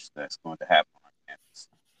change that's going to happen on campus.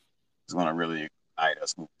 It's going to really ignite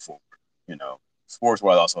us moving forward. You know, sports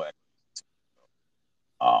wise also.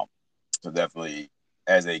 Um, so definitely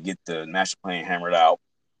as they get the master plan hammered out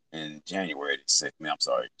in January, I'm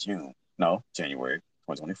sorry, June. No, January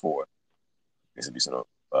 2024. This will be sort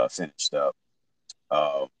of finished up.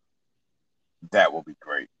 Uh, that will be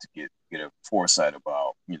great to get a foresight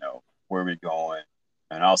about where we're going,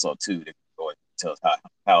 and also too they can go and tell us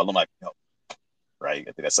how alumni can help. Right,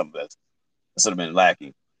 I think that's something that's sort of been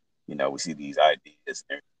lacking. We see these ideas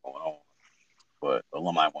and everything going on, but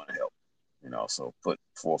alumni want to help. So put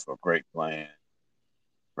forth a great plan,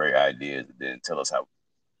 great ideas, and then tell us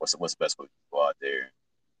what's the best way to go out there,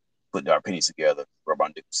 put our pennies together, rub our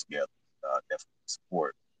nickels together, definitely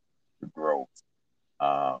support the growth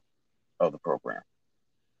uh, of the program.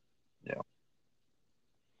 Yeah.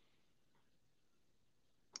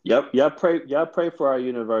 Yep, y'all pray for our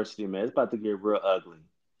university, man. It's about to get real ugly.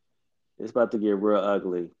 It's about to get real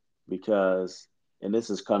ugly because, and this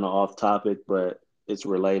is kind of off topic, but it's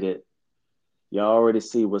related. Y'all already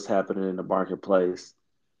see what's happening in the marketplace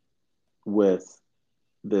with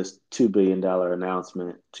this $2 billion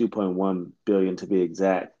announcement, 2.1 billion to be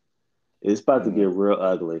exact. It's about to Mm-hmm. get real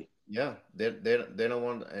ugly. Yeah, they don't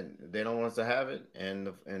want, and they don't want us to have it. And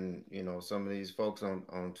some of these folks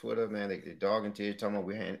on Twitter, man, they dogging to you, talking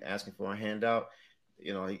about asking for a handout.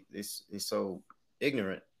 He's so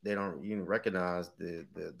ignorant. They don't even recognize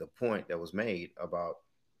the point that was made about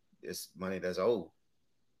this money that's owed,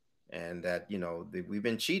 and that we've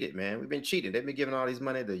been cheated, man. We've been cheated. They've been giving all these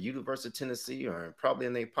money to University of Tennessee, or probably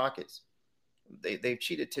in their pockets. They've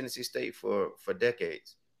cheated Tennessee State for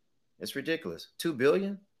decades. It's ridiculous. 2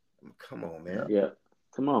 billion. Come on, Yeah. man. Yeah,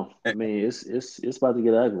 come on. I And, mean, it's about to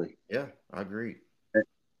get ugly. Yeah, I agree.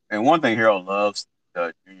 and one thing Harold loves,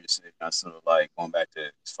 Junior said, I sort of like going back to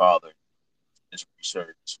his father, his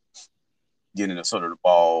research, getting the sort of the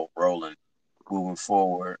ball rolling, moving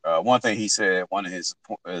forward. One thing he said, one of his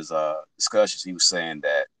discussions, he was saying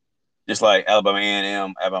that just like Alabama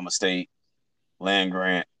A&M, Alabama State, land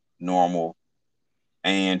grant, normal,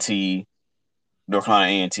 A&T, North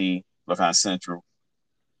Carolina A&T, North Carolina Central,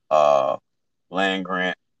 uh, land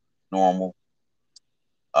grant, normal.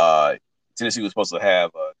 Uh, Tennessee was supposed to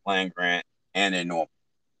have a land grant and a normal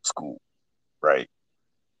school, right?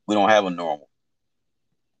 We don't have a normal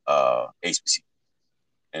HBC,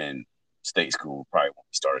 and state school probably won't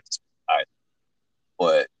be started this either.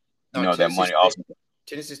 But No, that money also,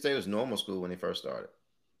 Tennessee State was normal school when they first started.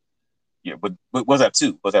 yeah. But was that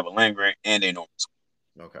two? Was that a land grant and a normal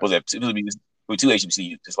school? Okay. Was that two? It would be two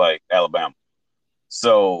HBCUs, just like Alabama.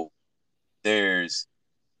 So there's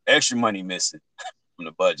extra money missing from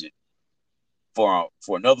the budget for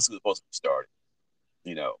another school supposed to be started.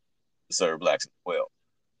 You know, to serve blacks as well.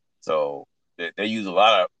 So they use a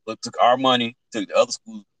lot of took our money, took the other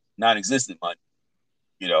school's non-existent money,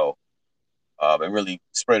 you know, and really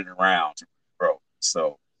spread it around to grow.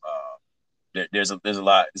 So there's a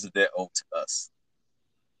lot, there's a debt owed to us,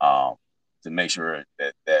 um, to make sure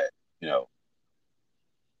that you know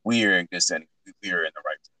we are in good standing, we are in the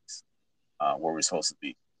right place, where we're supposed to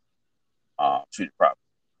be, treated properly.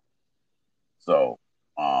 So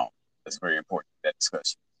um, it's very important, that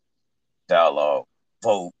discussion, dialogue,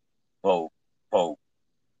 vote, vote, vote,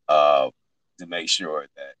 uh, to make sure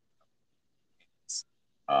that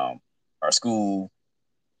um, our school,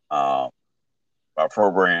 um, our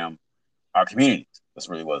program, our communities. That's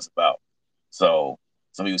really what it's about. So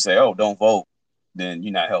some people say, "Oh, don't vote," then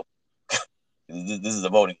you're not helping. This is a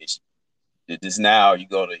voting issue. This now you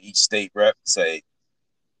go to each state rep and say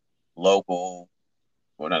local,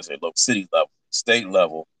 or not say local, city level, state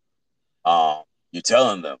level. You're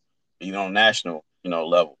telling them, even on national,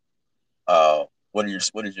 level, what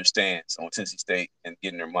is your stance on Tennessee State and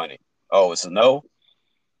getting their money? Oh, it's a no.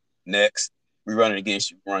 Next, we running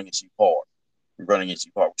against you. We're running against you hard. We're running against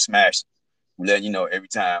you hard. We're smashing. We're letting you know every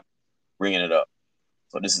time, bringing it up.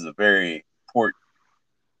 So this is a very important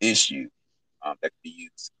issue, that can be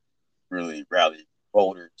used to really rally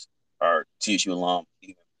voters, our TSU alum,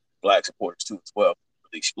 even black supporters too as well.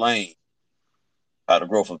 Really explain how the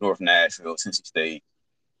growth of North Nashville, Tennessee State,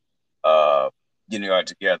 uh, getting it all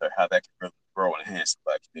together, how that can really grow and enhance the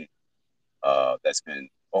black community, that's been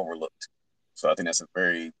overlooked. So I think that's a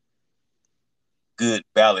very good,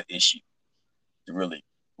 valid issue to really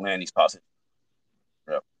land these positive.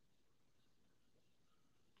 Yep.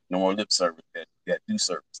 No more lip service. That do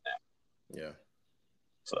service now. Yeah.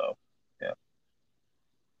 So yeah,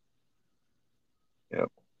 yeah.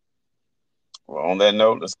 Well, on that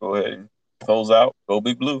note, let's go ahead and close out. Go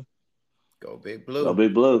Big Blue. Go Big Go Blue.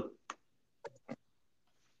 Big Blue.